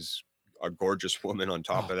think she's a gorgeous woman on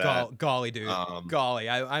top of that. Golly, dude. Golly.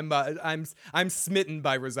 I'm smitten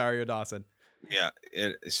by Rosario Dawson. Yeah.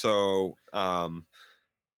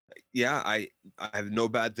 I have no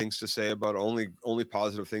bad things to say about only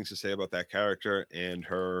positive things to say about that character and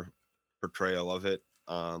her portrayal of it.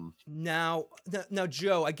 Now,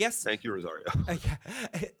 Joe, I guess. Thank you, Rosario.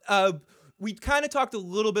 We kind of talked a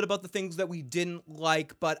little bit about the things that we didn't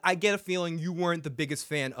like, but I get a feeling you weren't the biggest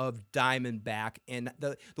fan of Diamondback and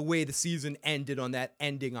the way the season ended on that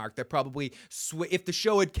ending arc. That probably, if the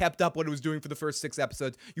show had kept up what it was doing for the first 6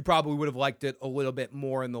 episodes, you probably would have liked it a little bit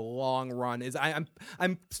more in the long run. My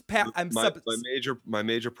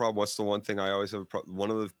major problem. What's the one thing I always have? One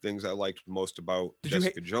of the things I liked most about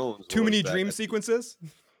Jessica Jones. Too many dream sequences.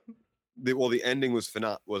 The ending was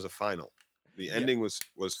a final. The ending was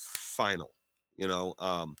final,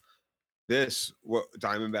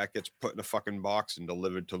 Diamondback gets put in a fucking box and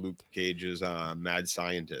delivered to Luke Cage's mad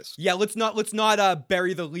scientist. Yeah, let's not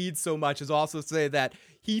bury the lead so much as also say that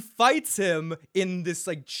he fights him in this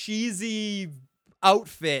like cheesy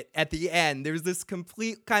outfit at the end. There's this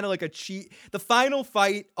complete kind of like a cheat. The final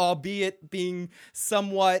fight, albeit being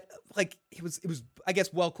somewhat like it was I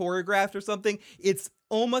guess well choreographed or something. It's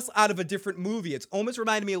almost out of a different movie. It's almost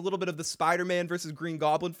reminded me a little bit of the Spider-Man versus Green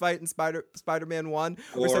Goblin fight in Spider-Man 1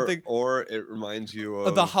 or something. Or it reminds you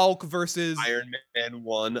of the Hulk versus Iron Man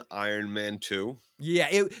 1, Iron Man 2.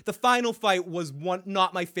 Yeah, the final fight was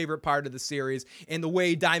not my favorite part of the series, and the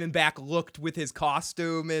way Diamondback looked with his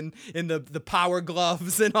costume and the power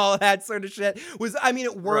gloves and all that sort of shit was, I mean,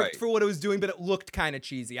 it worked for what it was doing, but it looked kind of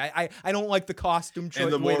cheesy. I don't like the costume choice.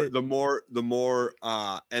 And the more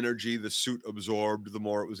energy the suit absorbed, the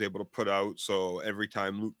more it was able to put out. So every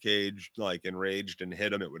time Luke Cage like enraged and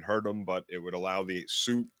hit him, it would hurt him, but it would allow the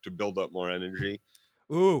suit to build up more energy.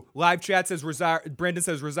 Ooh, live chat says Brendan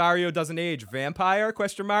says Rosario doesn't age. Vampire? ?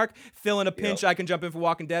 Fill in a pinch. I can jump in for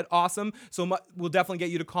Walking Dead. Awesome. So we'll definitely get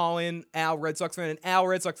you to call in, Al, Red Sox fan, and Al,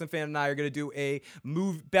 Red Sox fan, and I are going to do a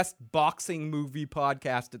best boxing movie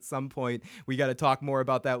podcast at some point. We got to talk more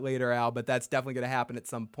about that later, Al, but that's definitely going to happen at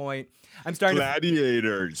some point. I'm starting.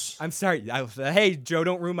 Gladiators. I'm sorry. Hey, Joe,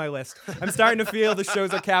 don't ruin my list. I'm starting to feel the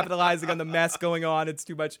shows are capitalizing on the mess going on. It's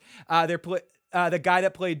too much. The guy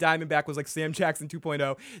that played Diamondback was like Sam Jackson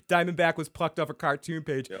 2.0. Diamondback was plucked off a cartoon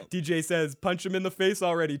page. Yep. DJ says, punch him in the face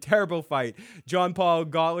already. Terrible fight. John Paul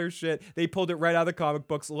Gottler shit. They pulled it right out of the comic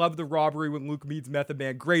books. Love the robbery when Luke meets Method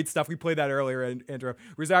Man. Great stuff. We played that earlier, Andrew.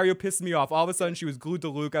 Rosario pissed me off. All of a sudden, she was glued to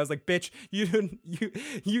Luke. I was like, bitch, you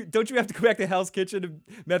don't you have to go back to Hell's Kitchen?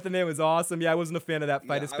 Method Man was awesome. Yeah, I wasn't a fan of that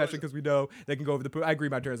fight, especially because we know they can go over the poop. I agree,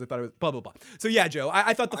 my turns. I thought it was blah, blah, blah. So yeah, Joe,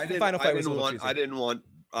 I thought the final fight was a little cheesy. I didn't want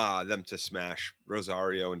them to smash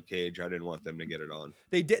Rosario and Cage. I didn't want them to get it on.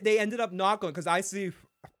 They did. They ended up not going because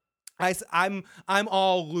I'm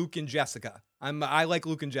all Luke and Jessica. I like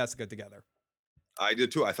Luke and Jessica together. I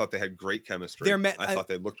did too. I thought they had great chemistry. I thought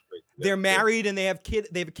they looked great. They're married and they have a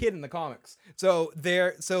kid in the comics. So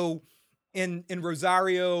in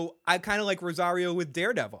Rosario, I kind of like Rosario with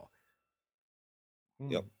Daredevil.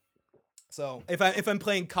 Yep. So if I'm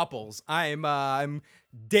playing couples, I'm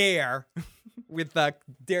Dare with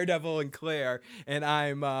Daredevil and Claire, and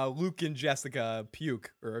I'm Luke and Jessica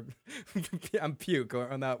Puke, or I'm Puke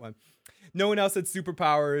on that one. No one else had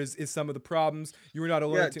superpowers is some of the problems. You were not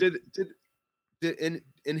alone. Yeah, did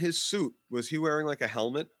in his suit, was he wearing like a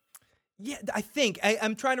helmet? Yeah, I think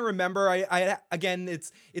I'm trying to remember. I again,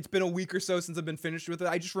 it's been a week or so since I've been finished with it.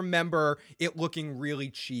 I just remember it looking really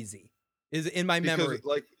cheesy. Is in my memory.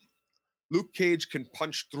 Like Luke Cage can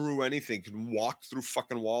punch through anything, can walk through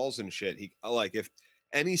fucking walls and shit. He like if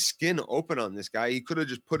any skin open on this guy, he could have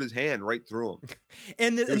just put his hand right through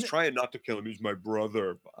him. He was trying not to kill him. He's my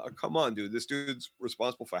brother. Come on, dude. This dude's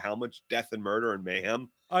responsible for how much death and murder and mayhem.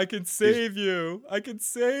 I can save you. I can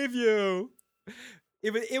save you.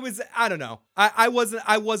 It was I don't know. I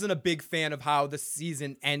wasn't a big fan of how the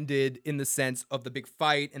season ended in the sense of the big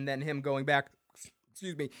fight and then him going back.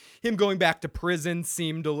 Him going back to prison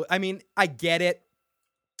seemed to, I mean, I get it,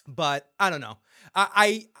 but I don't know.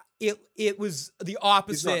 It was the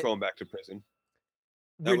opposite. He's not going back to prison.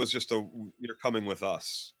 That was just you're coming with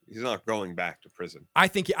us. He's not going back to prison. I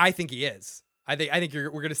think he is. I think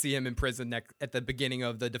we're gonna see him in prison at the beginning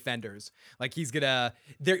of the Defenders. Like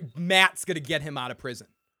Matt's gonna get him out of prison.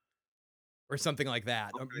 Or something like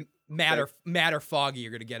that. Okay. Matt or Foggy are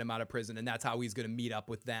going to get him out of prison, and that's how he's going to meet up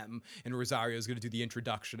with them. And Rosario's going to do the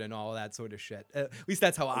introduction and all that sort of shit. At least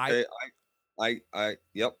that's how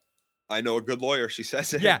Yep. I know a good lawyer. She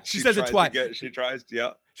says it. Yeah, she says it twice. She tries.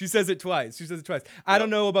 Yeah. She says it twice. I don't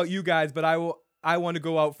know about you guys, but I want to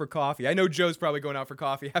go out for coffee. I know Joe's probably going out for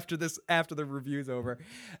coffee after the review's over.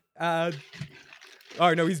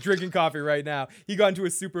 Oh, no, he's drinking coffee right now. He got into a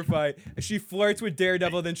super fight. She flirts with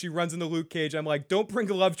Daredevil, then she runs into Luke Cage. I'm like, don't bring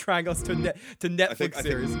love triangles to Netflix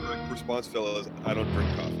series. I think the response, Phil, is I don't drink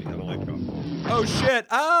coffee. I don't like coffee. Oh, shit.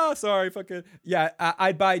 Oh, sorry. Fucking. Yeah,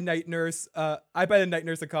 I'd buy Night Nurse. I buy the Night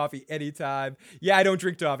Nurse a coffee anytime. Yeah, I don't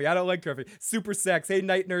drink coffee. I don't like coffee. Super sex. Hey,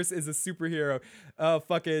 Night Nurse is a superhero.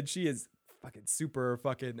 Fucking, she is fucking super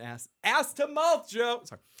fucking ass to mouth, Joe.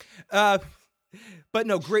 Sorry. But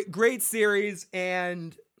no, great series,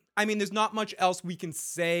 and I mean, there's not much else we can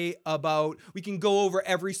say about. We can go over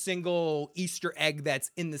every single Easter egg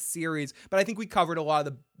that's in the series, but I think we covered a lot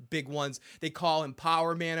of the big ones. They call him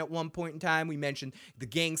Power Man at one point in time. We mentioned the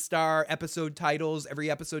Gangstar episode titles. Every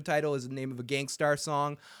episode title is the name of a Gangstar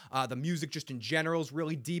song. The music just in general is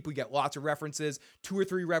really deep. We get lots of references, 2 or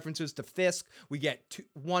 3 references to Fisk. We get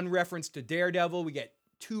 1 reference to Daredevil. We get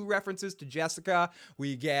 2 references to Jessica.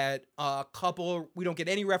 We get a couple. We don't get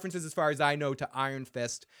any references, as far as I know, to Iron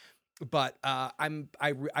Fist. But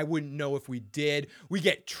I wouldn't know if we did. We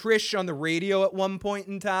get Trish on the radio at one point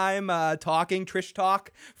in time, talking Trish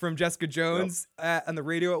talk from Jessica Jones on the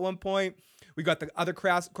radio at one point. We got the other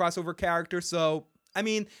crossover character. So I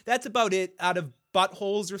mean, that's about it out of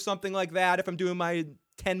buttholes or something like that. If I'm doing my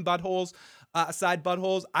 10 buttholes, side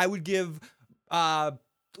buttholes, I would give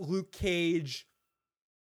Luke Cage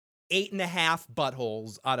 8.5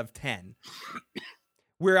 buttholes out of 10.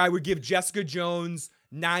 Where I would give Jessica Jones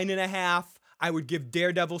 9.5. I would give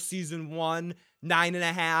Daredevil season 1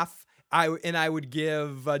 9.5. I would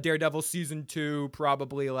give Daredevil season 2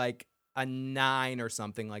 probably like a 9 or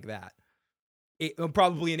something like that.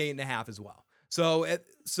 Probably an 8.5 as well. So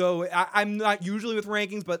I'm not usually with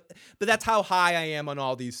rankings, but that's how high I am on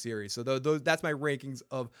all these series. So that's my rankings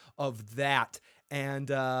of that.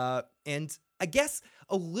 And I guess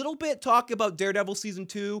a little bit talk about Daredevil season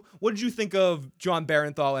 2. What did you think of John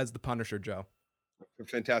Barenthal as the Punisher, Joe?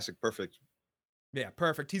 Fantastic. Perfect. Yeah,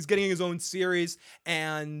 perfect. He's getting his own series,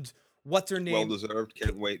 and what's her name? Well deserved.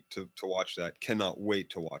 Can't wait to watch that. Cannot wait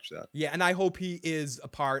to watch that. Yeah, and I hope he is a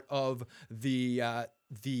part of the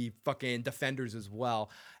fucking Defenders as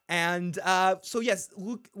well. And so yes,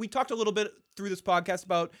 Luke, we talked a little bit through this podcast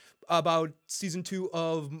about season 2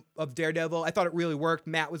 of Daredevil. I thought it really worked.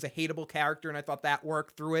 Matt was a hateable character, and I thought that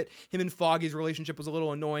worked through it. Him and Foggy's relationship was a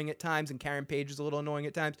little annoying at times, and Karen Page is a little annoying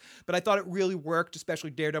at times. But I thought it really worked, especially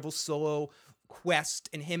Daredevil's solo quest,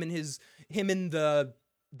 and him and the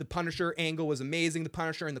Punisher angle was amazing. The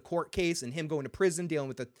Punisher in the court case and him going to prison, dealing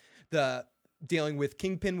with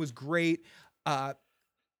Kingpin was great.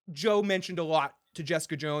 Joe mentioned a lot to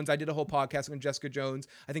Jessica Jones. I did a whole podcast on Jessica Jones.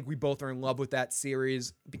 I think we both are in love with that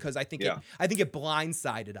series because I think it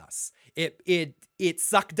blindsided us. It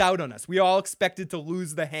sucked out on us. We all expected to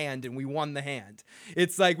lose the hand, and we won the hand.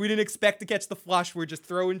 It's like we didn't expect to catch the flush. We're just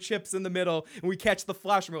throwing chips in the middle, and we catch the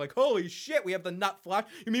flush, and we're like, holy shit, we have the nut flush.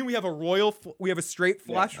 You mean we have a straight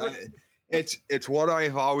flush? Yeah, it's what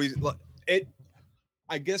I've always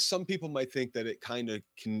I guess some people might think that it kind of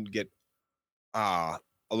can get a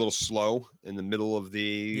little slow in the middle of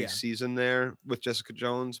the season there with Jessica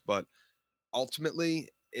Jones, but ultimately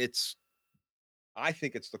I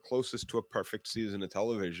think it's the closest to a perfect season of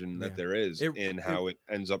television that there is in how it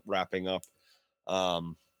ends up wrapping up.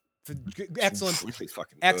 Excellent, really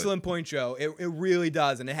fucking excellent point, Joe. It really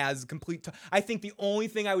does, and it has complete. I think the only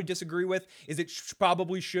thing I would disagree with is it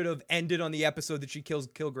probably should have ended on the episode that she kills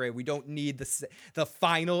Kilgrave. We don't need the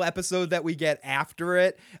final episode that we get after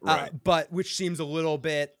it, but which seems a little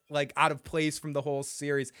bit like out of place from the whole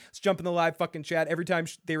series. Let's jump in the live fucking chat. Every time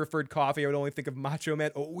they referred coffee, I would only think of Macho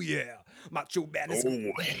Man. Oh yeah, Macho Man is.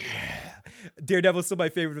 Oh yeah. Daredevil is still my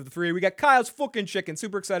favorite of the three. We got Kyle's fucking chicken.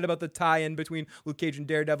 Super excited about the tie-in between Luke Cage and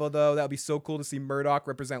Daredevil, though. That would be so cool to see Murdoch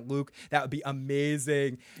represent Luke. That would be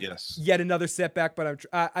amazing. Yes. Yet another setback, but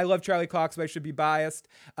I love Charlie Cox, but I should be biased.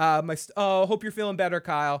 Hope you're feeling better,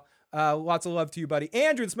 Kyle. Lots of love to you, buddy.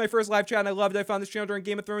 Andrew, this is my first live chat, and I loved it. I found this channel during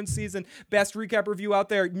Game of Thrones season. Best recap review out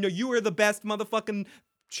there. You know, you are the best motherfucking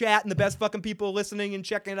chat and the best fucking people listening and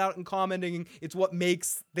checking it out and commenting. It's what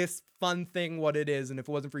makes this fun thing what it is. And if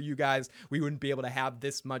it wasn't for you guys, we wouldn't be able to have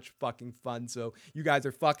this much fucking fun. So you guys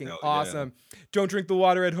are fucking awesome. Yeah. Don't drink the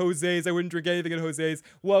water at Jose's. I wouldn't drink anything at Jose's.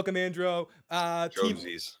 Welcome, Andrew.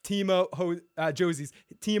 Josie's. Josie's.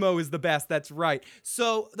 Timo is the best. That's right.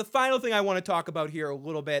 So the final thing I want to talk about here a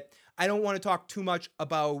little bit, I don't want to talk too much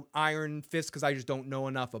about Iron Fist because I just don't know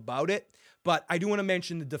enough about it. But I do want to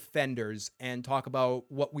mention the Defenders and talk about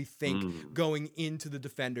what we think going into the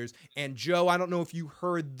Defenders. And Joe, I don't know if you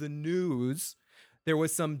heard the news. There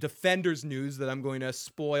was some Defenders news that I'm going to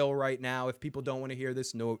spoil right now. If people don't want to hear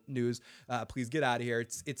this news, please get out of here.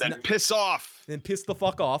 It's then piss off. Then piss the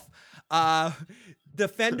fuck off.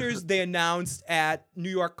 Defenders, they announced at New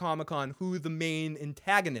York Comic-Con who the main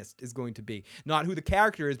antagonist is going to be. Not who the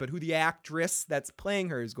character is, but who the actress that's playing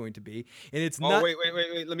her is going to be. And it's not. Wait.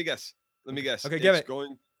 Let me guess. Okay, give it.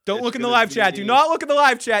 Don't look in the live chat. Do not look in the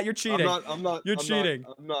live chat. You're cheating. I'm not. You're cheating.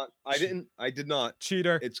 I'm not. I did not.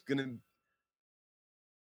 Cheater. It's gonna.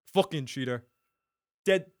 Fucking cheater.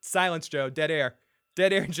 Dead silence, Joe. Dead air,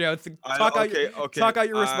 Joe. Talk out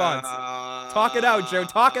your response. Talk it out, Joe.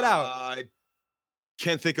 Talk it out. I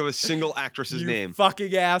can't think of a single actress's name.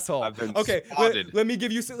 Fucking asshole. I've been spotted. Let me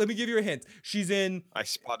give you a hint. I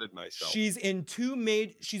spotted myself. She's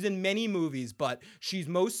in many movies, but she's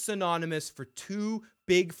most synonymous for two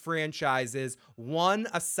big franchises. One,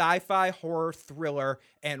 a sci-fi horror thriller,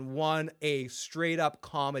 and one, a straight up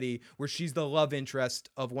comedy where she's the love interest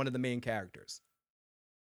of one of the main characters.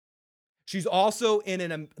 She's also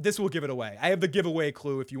in this will give it away. I have the giveaway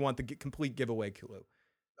clue if you want the complete giveaway clue.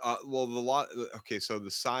 Well, okay, so the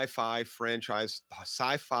sci-fi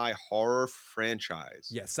horror franchise.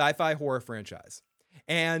 Yeah, sci-fi horror franchise.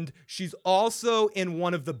 And she's also in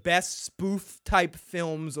one of the best spoof type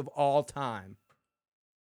films of all time,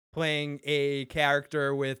 playing a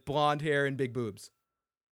character with blonde hair and big boobs.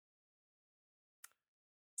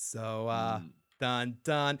 So, Mm. dun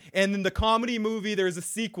dun. And in the comedy movie, there's a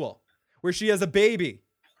sequel where she has a baby.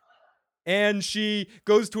 And she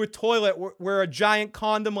goes to a toilet where a giant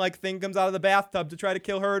condom-like thing comes out of the bathtub to try to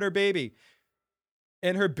kill her and her baby.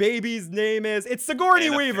 And her baby's name is... It's Sigourney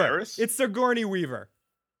Anna Weaver. Faris? It's Sigourney Weaver.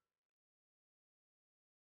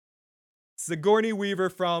 Sigourney Weaver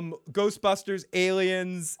from Ghostbusters,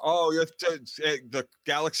 Aliens, Oh, the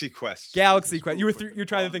Galaxy Quest. Galaxy The Quest. spoof with You're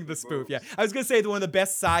trying to think of the big spoof. Yeah, boobs. I was gonna say one of the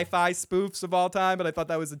best sci-fi spoofs of all time, but I thought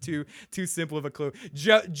that was too simple of a clue.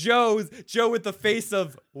 Joe with the face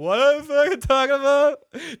of what am I fucking talking about?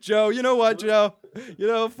 Joe, you know what, Joe? You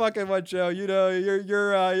know fucking what, Joe? You know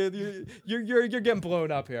you're getting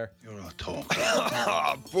blown up here. You're a talker.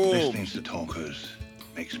 Ah, boom. Listening to talkers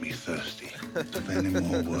makes me thirsty. If any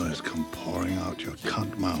more words come pouring out your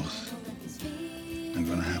cunt mouth, I'm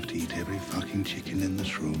gonna have to eat every fucking chicken in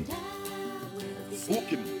this room.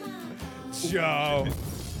 Joe.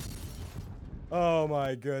 Oh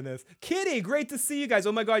my goodness. Kitty, great to see you guys.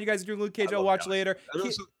 Oh my god, you guys are doing Luke Cage. I'll watch later. And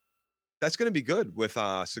also, that's going to be good with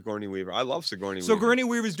Sigourney Weaver. I love Sigourney Weaver. Sigourney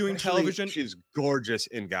Weaver's doing Actually, television. She's gorgeous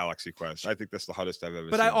in Galaxy Quest. I think that's the hottest I've ever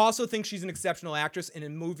seen. But I also think she's an exceptional actress, and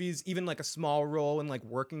in movies, even like a small role in like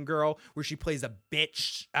Working Girl, where she plays a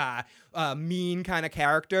bitch, mean kind of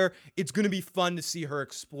character, it's going to be fun to see her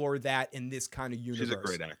explore that in this kind of universe. She's a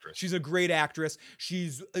great actress. She's a great actress.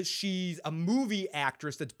 She's a movie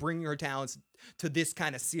actress that's bringing her talents to this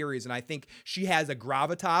kind of series, and I think she has a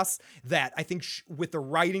gravitas that I think with the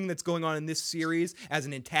writing that's going on in this series as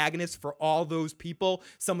an antagonist for all those people,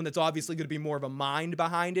 someone that's obviously going to be more of a mind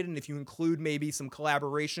behind it, and if you include maybe some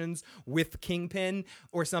collaborations with Kingpin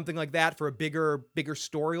or something like that for a bigger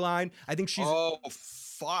storyline, I think she's... Oh,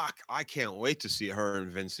 fuck. I can't wait to see her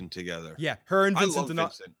and Vincent together. Yeah, her and Vincent. I love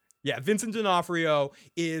Vincent. Yeah, Vincent D'Onofrio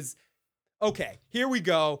is... Okay, here we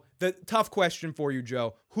go. The tough question for you,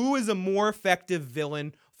 Joe. Who is a more effective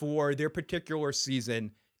villain for their particular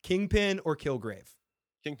season, Kingpin or Kilgrave?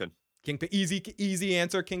 Kingpin. Kingpin. Easy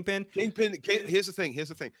answer, Kingpin. Here's the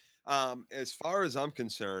thing. As far as I'm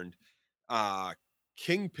concerned,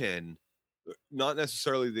 Kingpin, not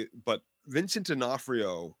necessarily but Vincent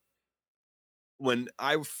D'Onofrio, when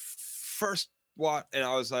I first watched, and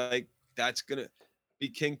I was like, that's gonna be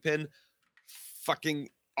Kingpin, fucking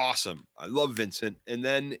awesome. I love Vincent, and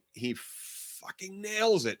then he fucking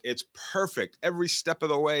nails it. It's perfect every step of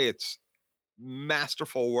the way. It's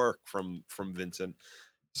masterful work from Vincent.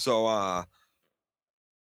 So I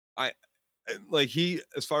like, he,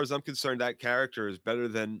 as far as I'm concerned, that character is better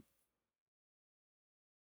than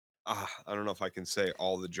I don't know if I can say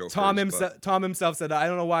all the Jokers. Tom himself said, I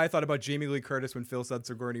don't know why I thought about Jamie Lee Curtis when Phil said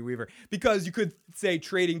Sigourney Weaver, because you could say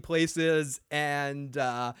Trading Places and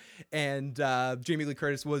Jamie Lee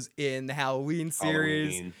Curtis was in the Halloween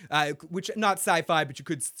series, which not sci-fi, but you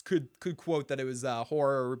could quote that it was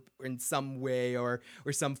horror in some way or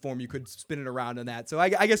some form. You could spin it around on that. So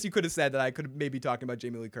I guess you could have said that I could maybe talking about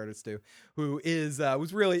Jamie Lee Curtis too, who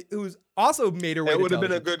was also made her way. It would have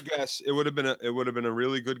been a good guess. It would have been a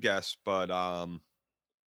really good guess, but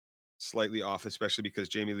slightly off, especially because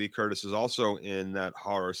Jamie Lee Curtis is also in that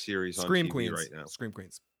horror series on Scream TV Queens right now. Scream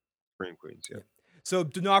Queens. Yeah. So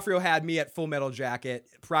D'Onofrio had me at Full Metal Jacket,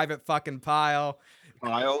 Private fucking Pile.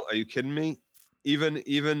 Are you kidding me?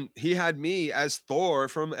 Even he had me as Thor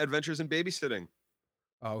from Adventures in Babysitting.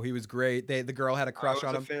 Oh, he was great. The girl had a crush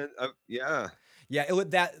on him. Yeah. Yeah,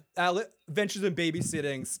 Adventures in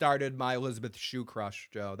Babysitting started my Elizabeth Shue crush,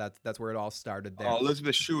 Joe. That's where it all started there. Oh,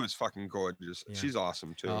 Elizabeth Shue is fucking gorgeous. Yeah. She's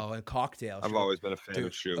awesome too. Oh, and Cocktail. I've always been a fan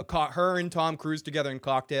of Shue. Her and Tom Cruise together in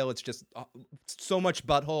Cocktail. It's just so much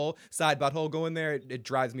side butthole going there. It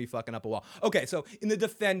drives me fucking up a wall. Okay, so in the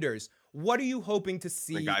Defenders, what are you hoping to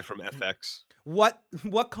see? The guy from FX. What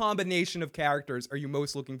combination of characters are you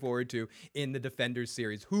most looking forward to in the Defenders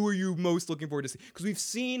series? Who are you most looking forward to see? Because we've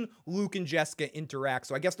seen Luke and Jessica interact.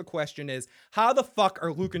 So I guess the question is, how the fuck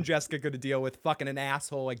are Luke and Jessica going to deal with fucking an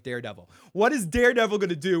asshole like Daredevil? What is Daredevil going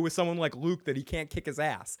to do with someone like Luke that he can't kick his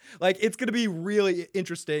ass? Like, it's going to be really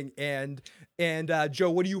interesting. And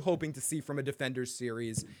Joe, what are you hoping to see from a Defenders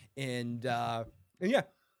series? And yeah,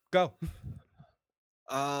 go.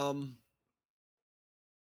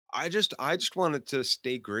 I just want it to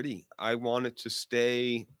stay gritty. I want it to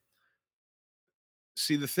stay.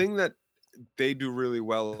 See, the thing that they do really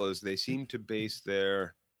well is they seem to base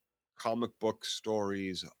their comic book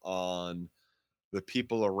stories on the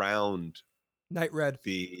people around Night Red.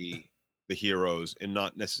 the heroes, and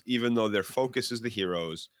not necessarily, even though their focus is the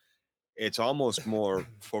heroes, it's almost more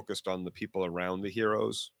focused on the people around the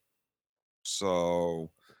heroes. So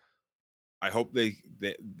I hope the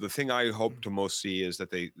thing I hope to most see is that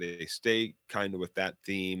they stay kind of with that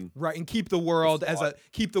theme. Right, and keep the world as a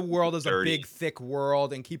dirty. big, thick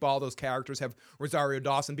world, and keep all those characters. Have Rosario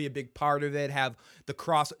Dawson be a big part of it. Have the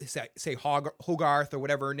Hogarth or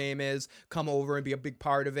whatever her name is come over and be a big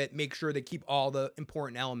part of it. Make sure they keep all the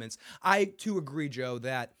important elements. I too agree, Joe,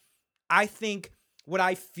 that I think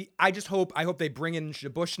I hope they bring in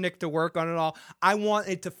Shabushnik to work on it all. I want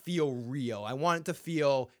it to feel real. I want it to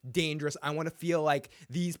feel dangerous. I want to feel like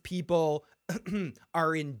these people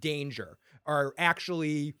are in danger, are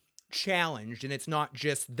actually challenged, and it's not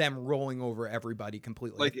just them rolling over everybody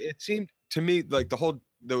completely. Like, it seemed to me like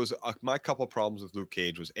there was my couple problems with Luke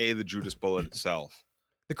Cage was the Judas bullet itself.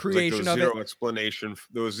 The It was like, there creation was of zero it. explanation.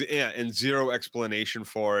 There was and zero explanation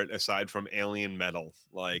for it aside from alien metal.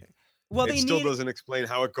 Like, Well, it they still need doesn't explain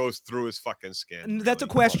how it goes through his fucking skin. And that's a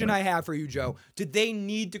really. question I have for you, Joe. Did they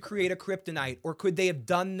need to create a kryptonite, or could they have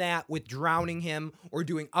done that with drowning him or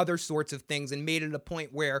doing other sorts of things and made it a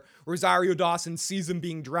point where Rosario Dawson sees him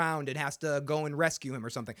being drowned and has to go and rescue him or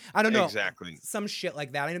something? I don't know. Exactly. Some shit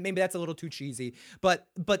like that. And maybe that's a little too cheesy, but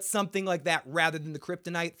something like that rather than the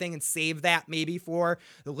kryptonite thing, and save that maybe for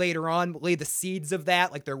later on, lay the seeds of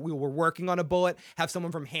that. Like we were working on a bullet, have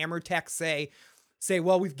someone from Hammer Tech say,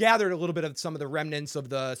 well, we've gathered a little bit of some of the remnants of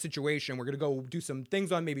the situation. We're going to go do some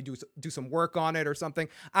things on, maybe do some work on it or something.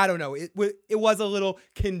 I don't know. It was a little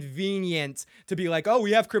convenient to be like, oh,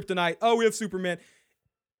 we have kryptonite. Oh, we have Superman.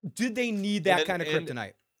 Did they need that kind of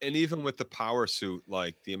kryptonite? And even with the power suit,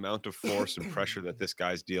 like the amount of force and pressure that this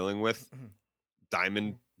guy's dealing with,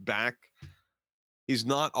 Diamondback, he's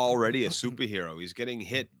not already a superhero. He's getting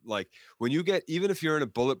hit. Like, when you get, even if you're in a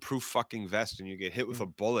bulletproof fucking vest and you get hit with a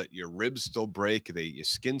bullet, your ribs still break, your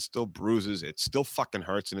skin still bruises, it still fucking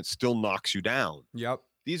hurts, and it still knocks you down. Yep.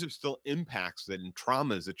 These are still impacts and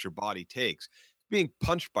traumas that your body takes. Being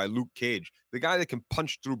punched by Luke Cage, the guy that can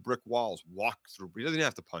punch through brick walls, walk through. He doesn't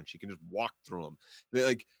have to punch. He can just walk through them.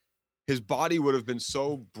 Like, his body would have been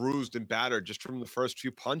so bruised and battered just from the first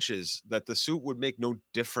few punches that the suit would make no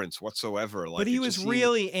difference whatsoever. Like, but he was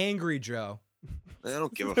really angry, Joe. I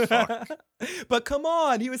don't give a fuck. But come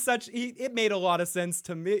on, he was it made a lot of sense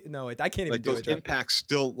to me. No, I can't even like, do those it. Joe. impacts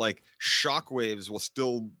still, like, shockwaves will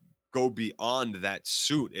still go beyond that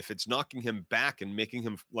suit. If it's knocking him back and making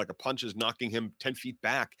him, like, a punch is knocking him 10 feet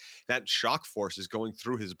back, that shock force is going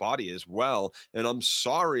through his body as well. And I'm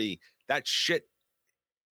sorry, that shit,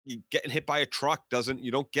 you getting hit by a truck you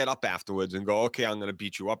don't get up afterwards and go, okay, I'm gonna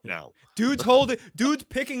beat you up now. Dude's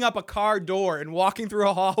picking up a car door and walking through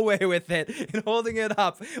a hallway with it and holding it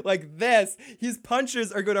up like this. His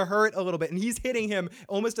punches are gonna hurt a little bit, and he's hitting him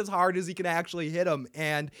almost as hard as he can actually hit him,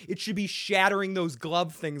 and it should be shattering those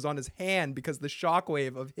glove things on his hand because the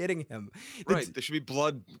shockwave of hitting him. Right, there should be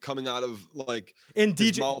blood coming out of, like,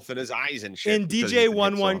 his mouth and his eyes and shit. And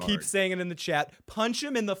DJ11 keeps saying it in the chat. Punch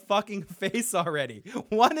him in the fucking face already.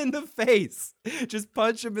 One in the face. Just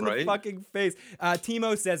punch him in the fucking face.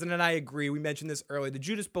 Timo says, and I agree, we mentioned this earlier, the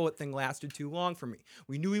Judas bullet thing lasted too long for me.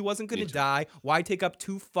 We knew he wasn't going to die. Why take up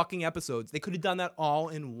 2 fucking episodes? They could have done that all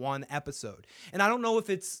in 1 episode. And I don't know if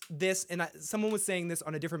it's this, and someone was saying this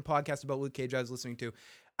on a different podcast about Luke Cage I was listening to.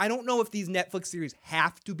 I don't know if these Netflix series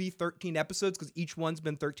have to be 13 episodes because each one's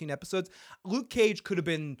been 13 episodes. Luke Cage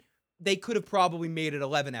they could have probably made it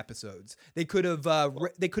 11 episodes. They could have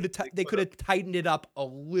tightened it up a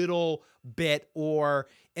little bit,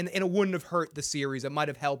 and it wouldn't have hurt the series. It might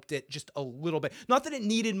have helped it just a little bit. Not that it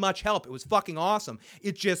needed much help. It was fucking awesome.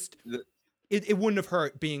 It just it wouldn't have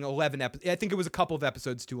hurt being 11 episodes. I think it was a couple of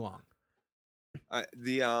episodes too long.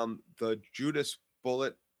 The Judas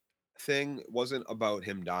bullet thing wasn't about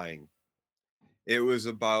him dying. It was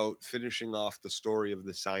about finishing off the story of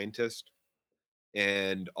the scientist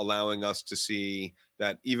and allowing us to see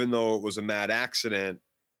that even though it was a mad accident,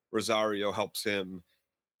 Rosario helps him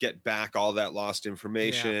get back all that lost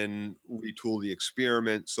information, retool the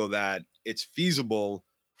experiment so that it's feasible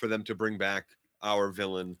for them to bring back our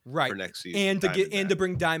villain for next season. And to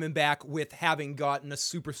bring Diamond back with having gotten a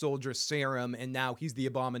super soldier serum, and now he's the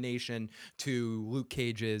abomination to Luke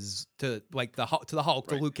Cage's, to the Hulk,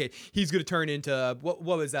 to Luke Cage. He's going to turn into what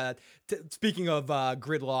was that? Speaking of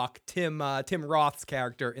Gridlock, Tim Roth's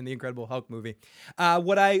character in the Incredible Hulk movie.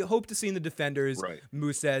 What I hope to see in the Defenders,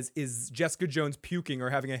 Moose says, is Jessica Jones puking or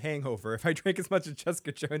having a hangover. If I drank as much as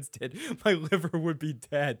Jessica Jones did, my liver would be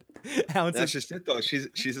dead. That's just it, though. She's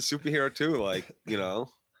a superhero too, like, you know.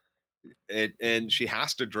 and she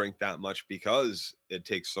has to drink that much because it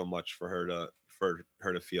takes so much for her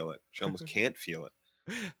to feel it. She almost can't feel it.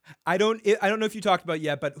 I don't know if you talked about it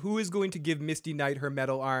yet, but who is going to give Misty Knight her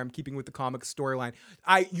metal arm, keeping with the comic storyline?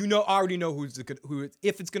 Already know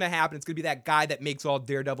if it's gonna happen, it's gonna be that guy that makes all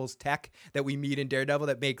Daredevil's tech that we meet in Daredevil,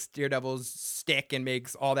 that makes Daredevil's stick and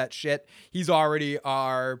makes all that shit. He's already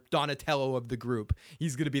our Donatello of the group.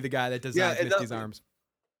 He's gonna be the guy that designs Misty's arms.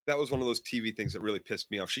 That was one of those TV things that really pissed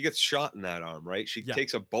me off. She gets shot in that arm, right? She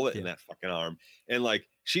takes a bullet in that fucking arm, and like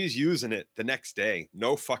she's using it the next day,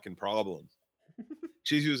 no fucking problem.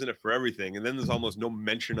 She's using it for everything, and then there's almost no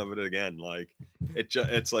mention of it again. Like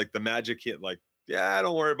it's like the magic hit. Like, yeah,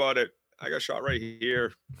 don't worry about it. I got shot right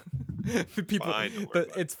here. People, Fine,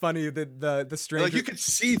 it's funny that the stranger, like you could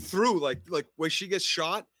see through, like when she gets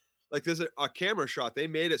shot, like there's a camera shot. They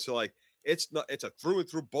made it so like it's a through and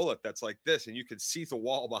through bullet that's like this, and you can see the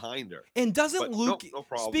wall behind her. And doesn't But Luke? no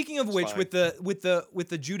problem. Speaking of It's which, fine. with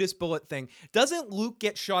the Judas bullet thing, doesn't Luke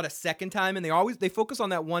get shot a second time? And they focus on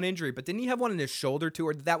that one injury, but didn't he have one in his shoulder too,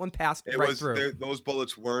 or did that one pass right through? Those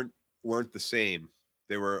bullets weren't the same.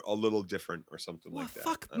 They were a little different or something like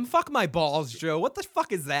that. Fuck my balls, Joe. What the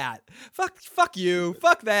fuck is that? Fuck you.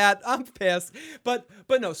 Fuck that. I'm pissed. But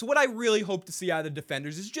no. So what I really hope to see out of the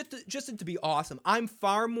Defenders is just to be awesome. I'm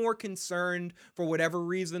far more concerned for whatever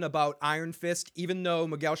reason about Iron Fist, even though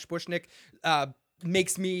Miguel Spushnik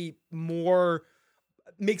makes me more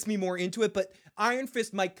into it. But Iron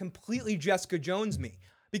Fist might completely Jessica Jones me,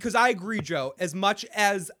 because I agree, Joe. As much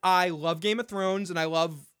as I love Game of Thrones and I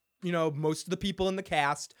love most of the people in the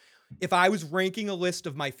cast, if I was ranking a list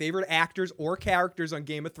of my favorite actors or characters on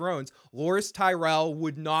Game of Thrones, Loras Tyrell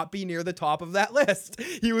would not be near the top of that list.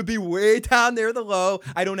 He would be way down there the low.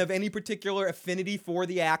 I don't have any particular affinity for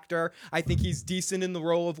the actor. I think he's decent in the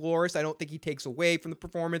role of Loras. I don't think he takes away from the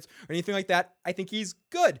performance or anything like that. I think he's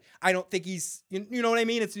good. I don't think he's, you know what I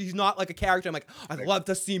mean? He's not like a character I'm like, I'd love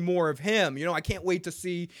to see more of him. I can't wait to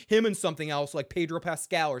see him in something else like Pedro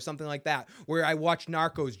Pascal or something like that, where I watch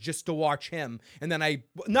Narcos just to watch him. And then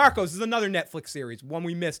Narcos is another Netflix series, one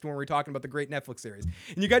we missed when we were talking about the great Netflix series.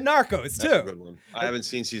 And you got Narcos too. That's a good one. I haven't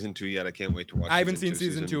seen season 2 yet. I can't wait to watch. I haven't seen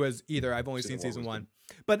season 2 as either. I've only seen season 1.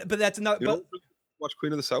 But that's another. Watch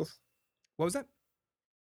Queen of the South. What was that?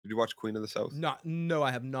 Did you watch Queen of the South? No,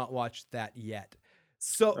 I have not watched that yet.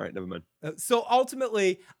 So all right, never mind. So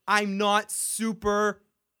ultimately, I'm not super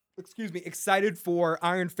excited for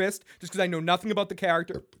Iron Fist, just because I know nothing about the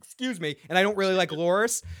character, and I don't really like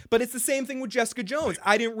Loras. But it's the same thing with Jessica Jones.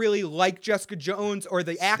 I didn't really like Jessica Jones or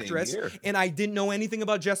the actress, and I didn't know anything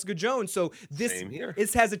about Jessica Jones. So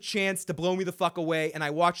this has a chance to blow me the fuck away. And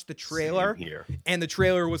I watched the trailer, and the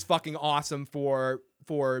trailer was fucking awesome for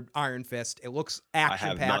Iron Fist. It looks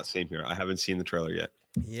action-packed. I have not seen here. I haven't seen the trailer yet.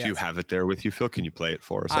 Yes. Do you have it there with you, Phil? Can you play it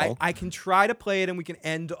for us all? I can try to play it, and we can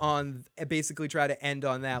try to end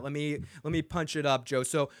on that. Let me punch it up, Joe.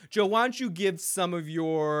 So, Joe, why don't you give some of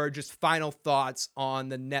your just final thoughts on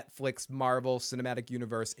the Netflix Marvel Cinematic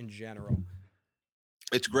Universe in general?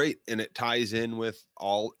 It's great, and it ties in with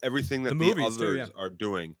everything that the others are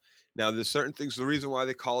doing. Now, there's certain things. The reason why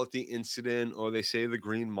they call it the Incident, or they say the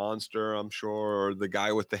Green Monster, I'm sure, or the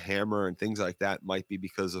guy with the hammer and things like that, might be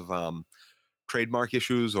because of trademark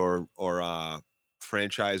issues or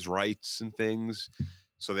franchise rights and things.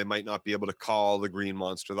 So they might not be able to call the Green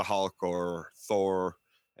Monster the Hulk or Thor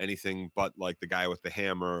anything but like the guy with the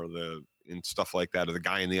hammer and stuff like that, or the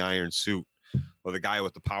guy in the iron suit, or the guy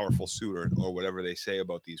with the powerful suit, or whatever they say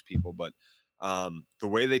about these people. But the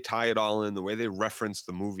way they tie it all in, the way they reference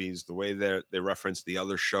the movies, the way they reference the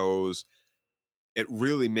other shows, it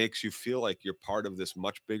really makes you feel like you're part of this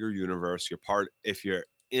much bigger universe. If you're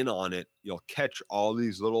in on it, you'll catch all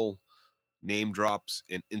these little name drops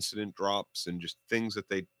and incident drops and just things that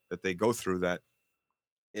they go through, that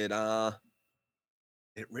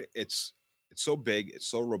it's so big, it's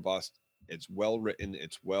so robust, it's well written,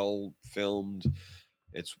 it's well filmed,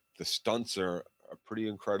 the stunts are pretty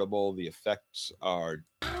incredible, the effects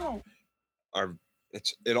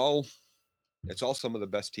it's all some of the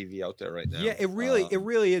best TV out there right now. Yeah, it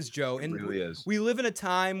really is, Joe. It really is. We live in a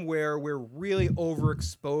time where we're really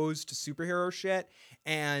overexposed to superhero shit,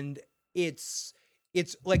 and it's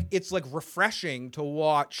like refreshing to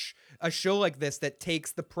watch a show like this that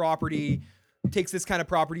takes this kind of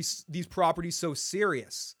property, these properties so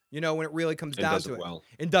serious. When it really comes down to it,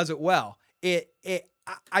 and does it well.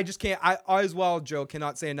 I just can't. I as well, Joe,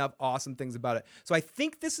 cannot say enough awesome things about it. So I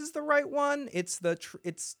think this is the right one. It's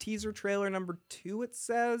it's teaser trailer number 2. It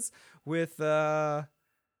says with so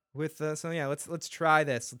yeah. Let's try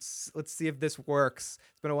this. Let's see if this works.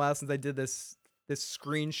 It's been a while since I did this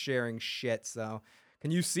screen sharing shit. So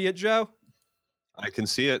Can you see it, Joe? I can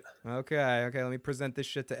see it. Okay. Let me present this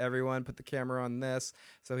shit to everyone. Put the camera on this.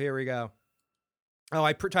 So here we go. Oh,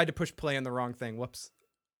 I tried to push play on the wrong thing. Whoops.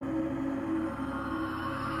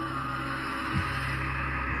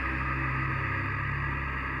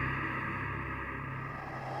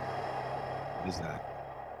 What is that?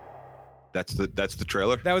 That's the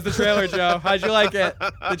trailer. That was the trailer, Joe. How'd you like it?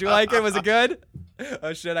 Did you like it? Was it good?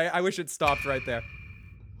 Oh shit! I wish it stopped right there.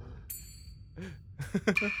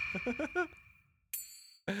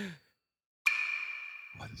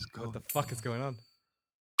 What the fuck is going on?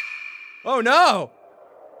 Oh no!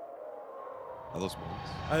 Are those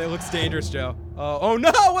mountains? It looks dangerous, Joe. Oh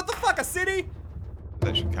no! What the fuck? A city? Is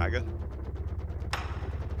that Chicago?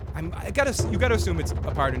 You gotta assume it's a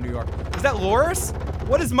part of New York. Is that Loris?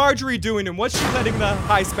 What is Marjorie doing and what's she letting the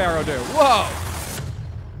High Sparrow do? Whoa!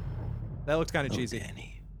 That looks kind of cheesy.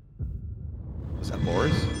 Danny. Was that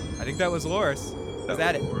Loris? I think that was Loris. Is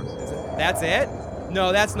that it? Loris. That's it?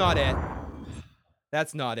 No, that's not it.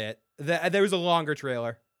 That's not it. There was a longer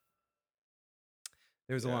trailer.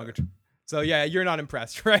 So yeah, you're not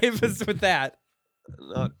impressed, right? with that.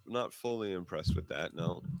 Not fully impressed with that.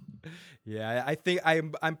 No. Yeah, I think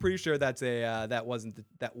I'm pretty sure that's that wasn't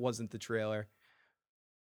the trailer.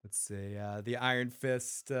 Let's see, the Iron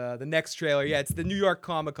Fist, the next trailer. Yeah, it's the New York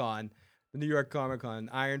Comic Con,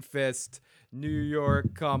 Iron Fist, New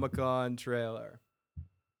York Comic Con trailer.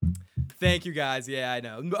 Thank you guys. Yeah, I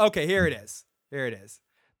know. Okay, here it is.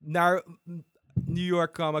 Now, New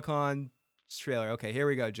York Comic Con trailer. Okay, here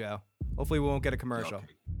we go, Joe. Hopefully we won't get a commercial.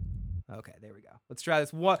 Okay, there we go. Let's try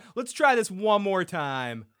this one more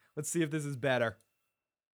time. Let's see if this is better.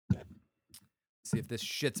 See if this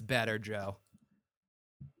shit's better, Joe.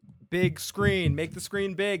 Big screen. Make the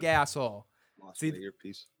screen big, asshole. Lost my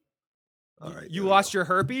earpiece. All right. You lost your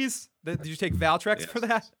herpes? Did you take Valtrex for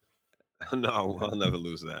that? No, I'll never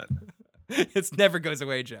lose that. It never goes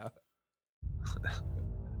away, Joe.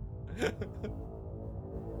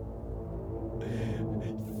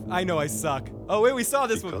 I know I suck. Oh, wait, we saw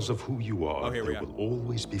this one. Because of who you are, here we there are. will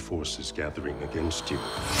always be forces gathering against you.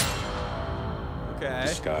 Okay.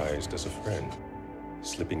 Disguised as a friend,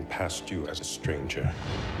 slipping past you as a stranger.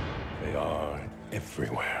 They are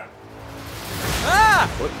everywhere. Ah!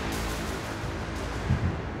 What?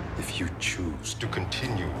 If you choose to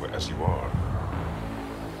continue as you are,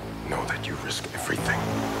 know that you risk everything.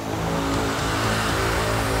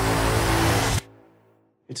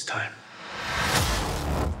 It's time.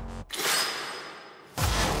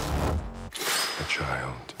 A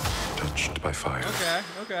child touched by fire.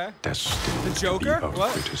 Okay. Destined The Joker? to be our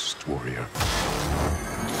What? greatest warrior.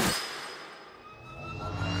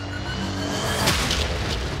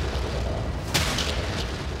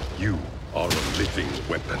 You are a living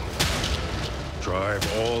weapon. Drive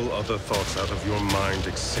all other thoughts out of your mind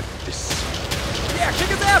except this. Yeah, kick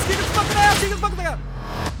his ass! Kick his fucking ass! Kick his fucking ass!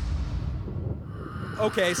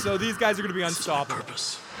 Okay, so these guys are gonna be unstoppable.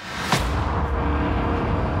 Purpose.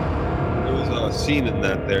 There was a scene in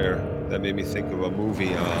that made me think of a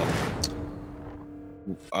movie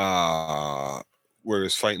where he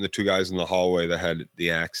was fighting the two guys in the hallway that had the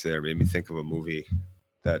axe there. Made me think of a movie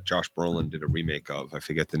that Josh Brolin did a remake of. I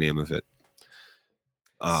forget the name of it.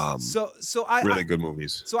 Really good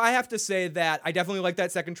movies. So I have to say that I definitely like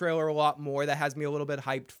that second trailer a lot more. That has me a little bit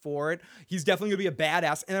hyped for it. He's definitely gonna be a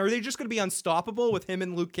badass. And are they just gonna be unstoppable with him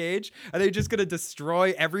and Luke Cage? Are they just gonna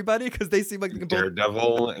destroy everybody? Because they seem like they can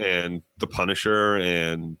Daredevil and the Punisher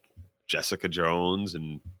and Jessica Jones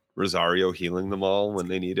and Rosario healing them all when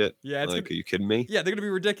they need it. Yeah, are you kidding me? Yeah, they're gonna be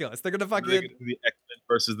ridiculous. They're gonna fucking They're gonna do the X-Men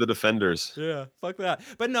versus the Defenders. Yeah, fuck that.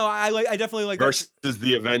 But no, I definitely like versus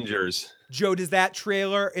the Avengers. Joe, does that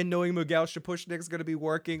trailer and knowing Miguel Shapushnik's going to be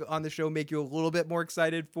working on the show make you a little bit more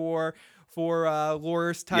excited for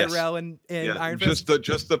Loris, Tyrell, and Iron Fist?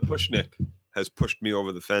 Just the Pushnik has pushed me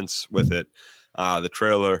over the fence with it. The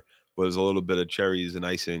trailer was a little bit of cherries and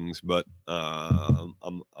icings, but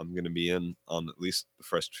I'm going to be in on at least the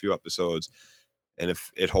first few episodes, and if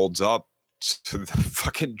it holds up to the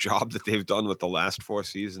fucking job that they've done with the last 4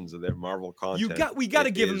 seasons of their Marvel content, we got to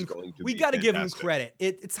give them credit.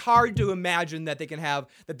 It's hard to imagine that they're going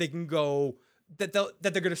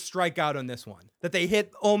to strike out on this one, that they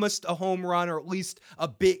hit almost a home run or at least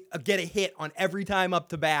get a hit on every time up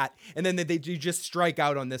to bat, and then they just strike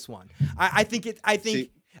out on this one. I think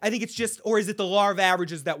it's just, or is it the law of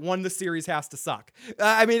averages that one the series has to suck?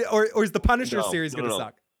 Or is the Punisher series going to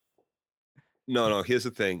suck? No. Here's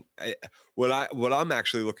the thing. What I'm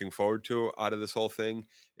actually looking forward to out of this whole thing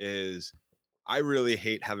is I really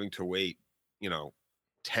hate having to wait,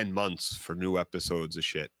 10 months for new episodes of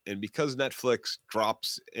shit. And because Netflix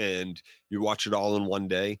drops and you watch it all in one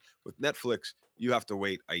day, with Netflix, you have to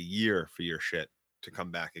wait a year for your shit to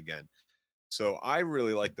come back again. So I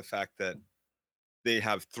really like the fact that they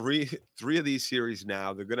have three of these series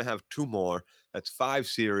now. They're going to have two more. That's 5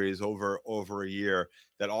 series over a year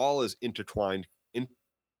that all is intertwined in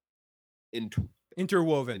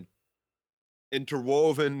Interwoven.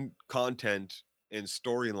 interwoven content and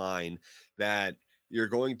storyline that you're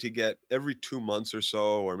going to get every 2 months or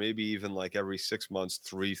so, or maybe even like every 6 months,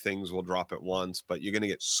 3 things will drop at once. But you're going to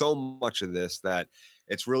get so much of this that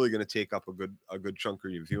it's really going to take up a good chunk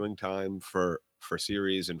of your viewing time for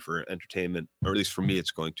series and for entertainment, or at least for me,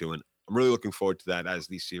 it's going to. And I'm really looking forward to that as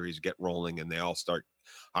these series get rolling and they all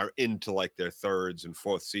are into like their thirds and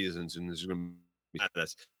fourth seasons, and there's going to be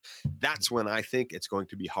this. That's when I think it's going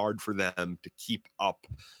to be hard for them to keep up.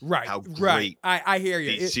 Right, how right. great I hear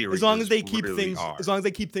you. these As long as they series keep really things, are. as long as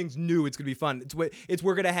they keep things new, it's gonna be fun.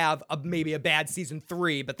 We're gonna have maybe a bad season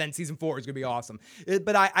 3, but then season 4 is gonna be awesome.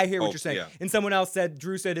 But I hear what you're saying. Yeah. And someone else said,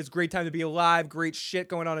 Drew said, it's a great time to be alive. Great shit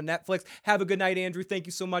going on Netflix. Have a good night, Andrew. Thank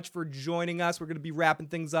you so much for joining us. We're gonna be wrapping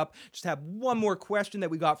things up. Just have one more question that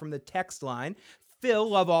we got from the text line. Phil,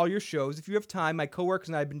 love all your shows. If you have time, my coworkers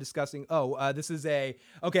and I have been discussing. This is okay,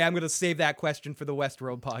 I'm going to save that question for the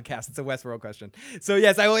Westworld podcast. It's a Westworld question. So,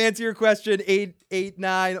 yes, I will answer your question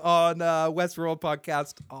 889 on Westworld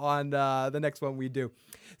podcast on the next one we do.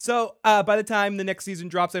 So, by the time the next season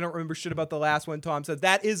drops, I don't remember shit about the last one, Tom said.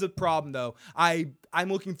 That is a problem, though. I'm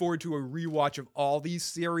looking forward to a rewatch of all these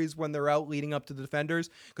series when they're out leading up to the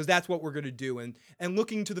Defenders, because that's what we're going to do. And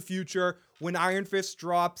looking to the future, when Iron Fist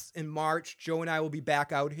drops in March, Joe and I will be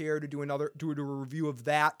back out here to do a review of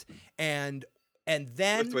that. And then We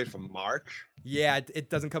have to wait for March. Yeah, it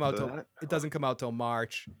doesn't come out For till that? it doesn't come out till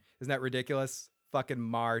March. Isn't that ridiculous? Fucking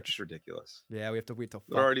March. It's ridiculous. Yeah, we have to wait till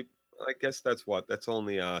They're already. I guess that's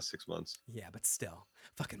only 6 months. Yeah, but still,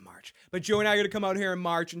 fucking March. But Joe and I are going to come out here in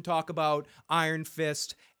March and talk about Iron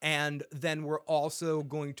Fist, and then we're also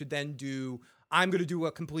going to I'm going to do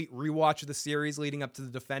a complete rewatch of the series leading up to the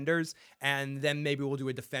Defenders, and then maybe we'll do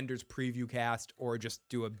a Defenders preview cast or just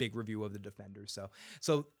do a big review of the Defenders.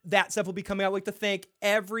 So that stuff will be coming out. I'd like to thank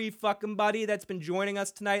every fucking buddy that's been joining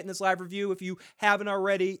us tonight in this live review. If you haven't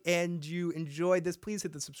already and you enjoyed this, please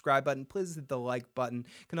hit the subscribe button. Please hit the like button.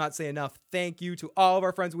 Cannot say enough thank you to all of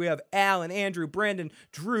our friends. We have Alan, Andrew, Brandon,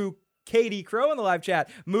 Drew, Katie, Crow in the live chat,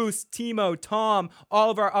 Moose, Timo, Tom, all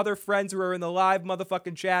of our other friends who are in the live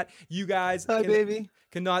motherfucking chat. You guys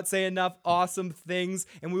cannot say enough awesome things.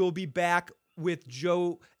 And we will be back with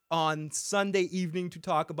Joe on Sunday evening to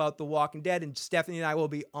talk about The Walking Dead. And Stephanie and I will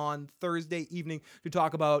be on Thursday evening to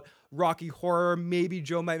talk about Rocky Horror. Maybe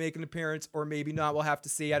Joe might make an appearance or maybe not. We'll have to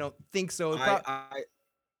see. I don't think so. I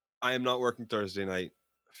am not working Thursday night,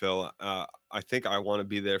 Phil. I think I want to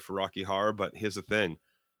be there for Rocky Horror, but here's the thing.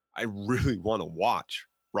 I really want to watch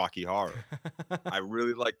Rocky Horror. I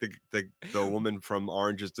really like the woman from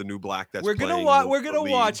Orange is the New Black. We're gonna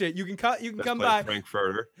watch it. You can come by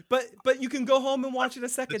Frankfurter. But you can go home and watch it a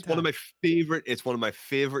second time. It's one of my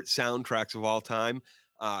favorite soundtracks of all time,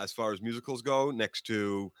 as far as musicals go. Next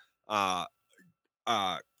to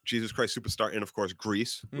Jesus Christ Superstar and of course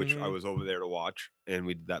Grease, which I was over there to watch, and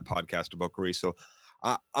we did that podcast about Grease. So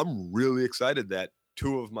I'm really excited that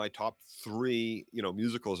 2 of my top 3,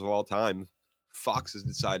 musicals of all time, Fox has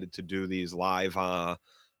decided to do these live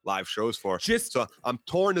shows for. So I'm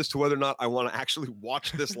torn as to whether or not I want to actually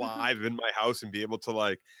watch this live in my house and be able to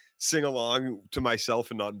like sing along to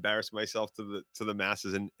myself and not embarrass myself to the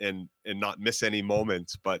masses and not miss any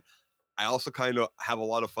moments. But I also kind of have a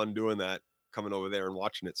lot of fun doing that, coming over there and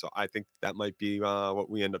watching it. So I think that might be what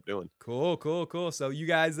we end up doing. Cool. So you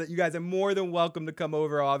guys are more than welcome to come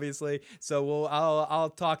over, obviously. So I'll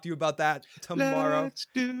talk to you about that tomorrow. Let's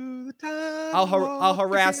do the time. I'll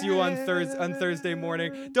harass you on Thursday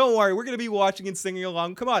morning. Don't worry, we're gonna be watching and singing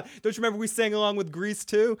along. Come on, don't you remember we sang along with Grease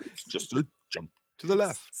too? Just a jump to the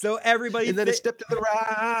left. So everybody, and then a step to the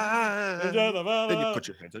right. Then you put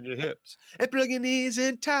your hands on your hips and plug your knees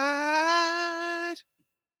in tight.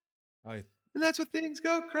 And that's when things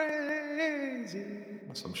go crazy.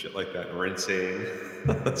 Some shit like that. Rinsing.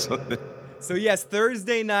 So yes,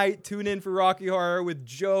 Thursday night, tune in for Rocky Horror with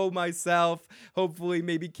Joe, myself, hopefully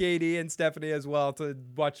maybe Katie and Stephanie as well, to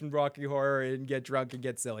watch Rocky Horror and get drunk and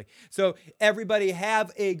get silly. So everybody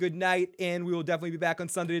have a good night, and we will definitely be back on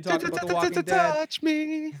Sunday to talk about The Walking Dead. Touch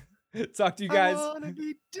me. Talk to you guys. I wanna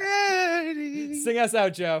be dirty. Sing us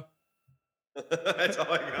out, Joe. That's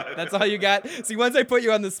all I got. That's all you got? See, once I put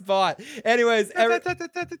you on the spot. Anyways,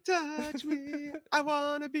 Touch me. I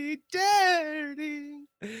wanna be dirty.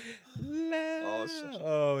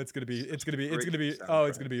 Oh, it's gonna be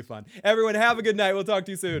great fun. Everyone, have a good night. We'll talk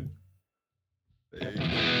to you soon. So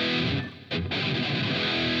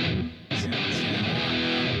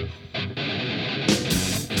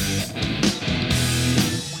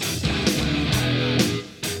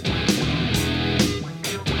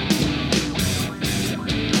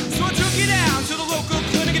I took you down to the local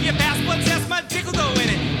clinic and your fast blood test, my dick will go in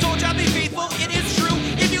it. Told you I'd be faithful, it is true.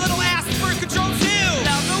 If you little ass, birth control too.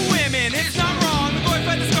 Love the women, it's not wrong. The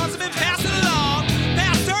boyfriend is constant, pass it along.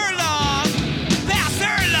 Pass her along. Pass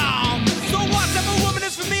her along. So what type of woman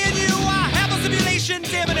is for me and you? I have a simulation,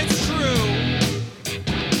 damn it, it's true.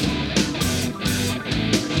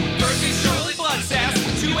 Birth control and blood test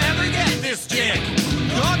to ever get this dick.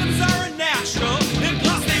 Condoms are a natural, and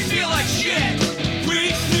plus they feel like shit.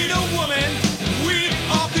 We need a woman we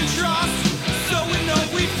all can trust, so we know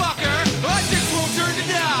if we fuck her, our dicks won't turn to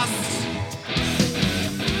dust.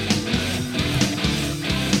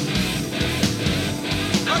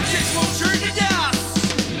 Our dicks won't turn to dust.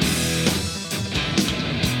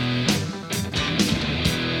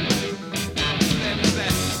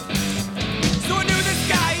 So I knew this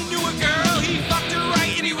guy, he knew a girl, he fucked her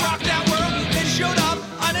right and he rocked that world, then showed up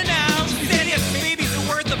unannounced. He said yes, babies are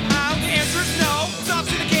worth a pound. The answer is no, it's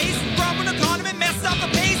obviously the case. Problem with a condom, it messed up the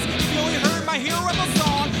pace. If you only heard my hero rebel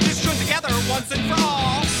song, just join together once and for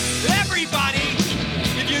all. Everybody,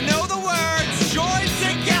 if you know the words, join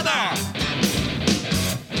together.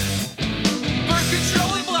 Birth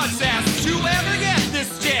control and blood tests to ever get this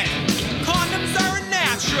dick. Condoms are a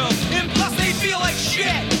natural, and plus they feel like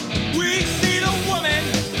shit. We need a woman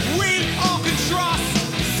we all can trust,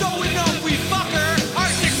 so we know if we fuck her, our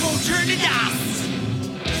dicks won't turn to dust.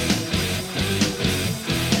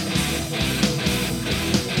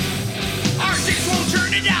 Our dicks won't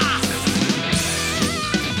turn to dust.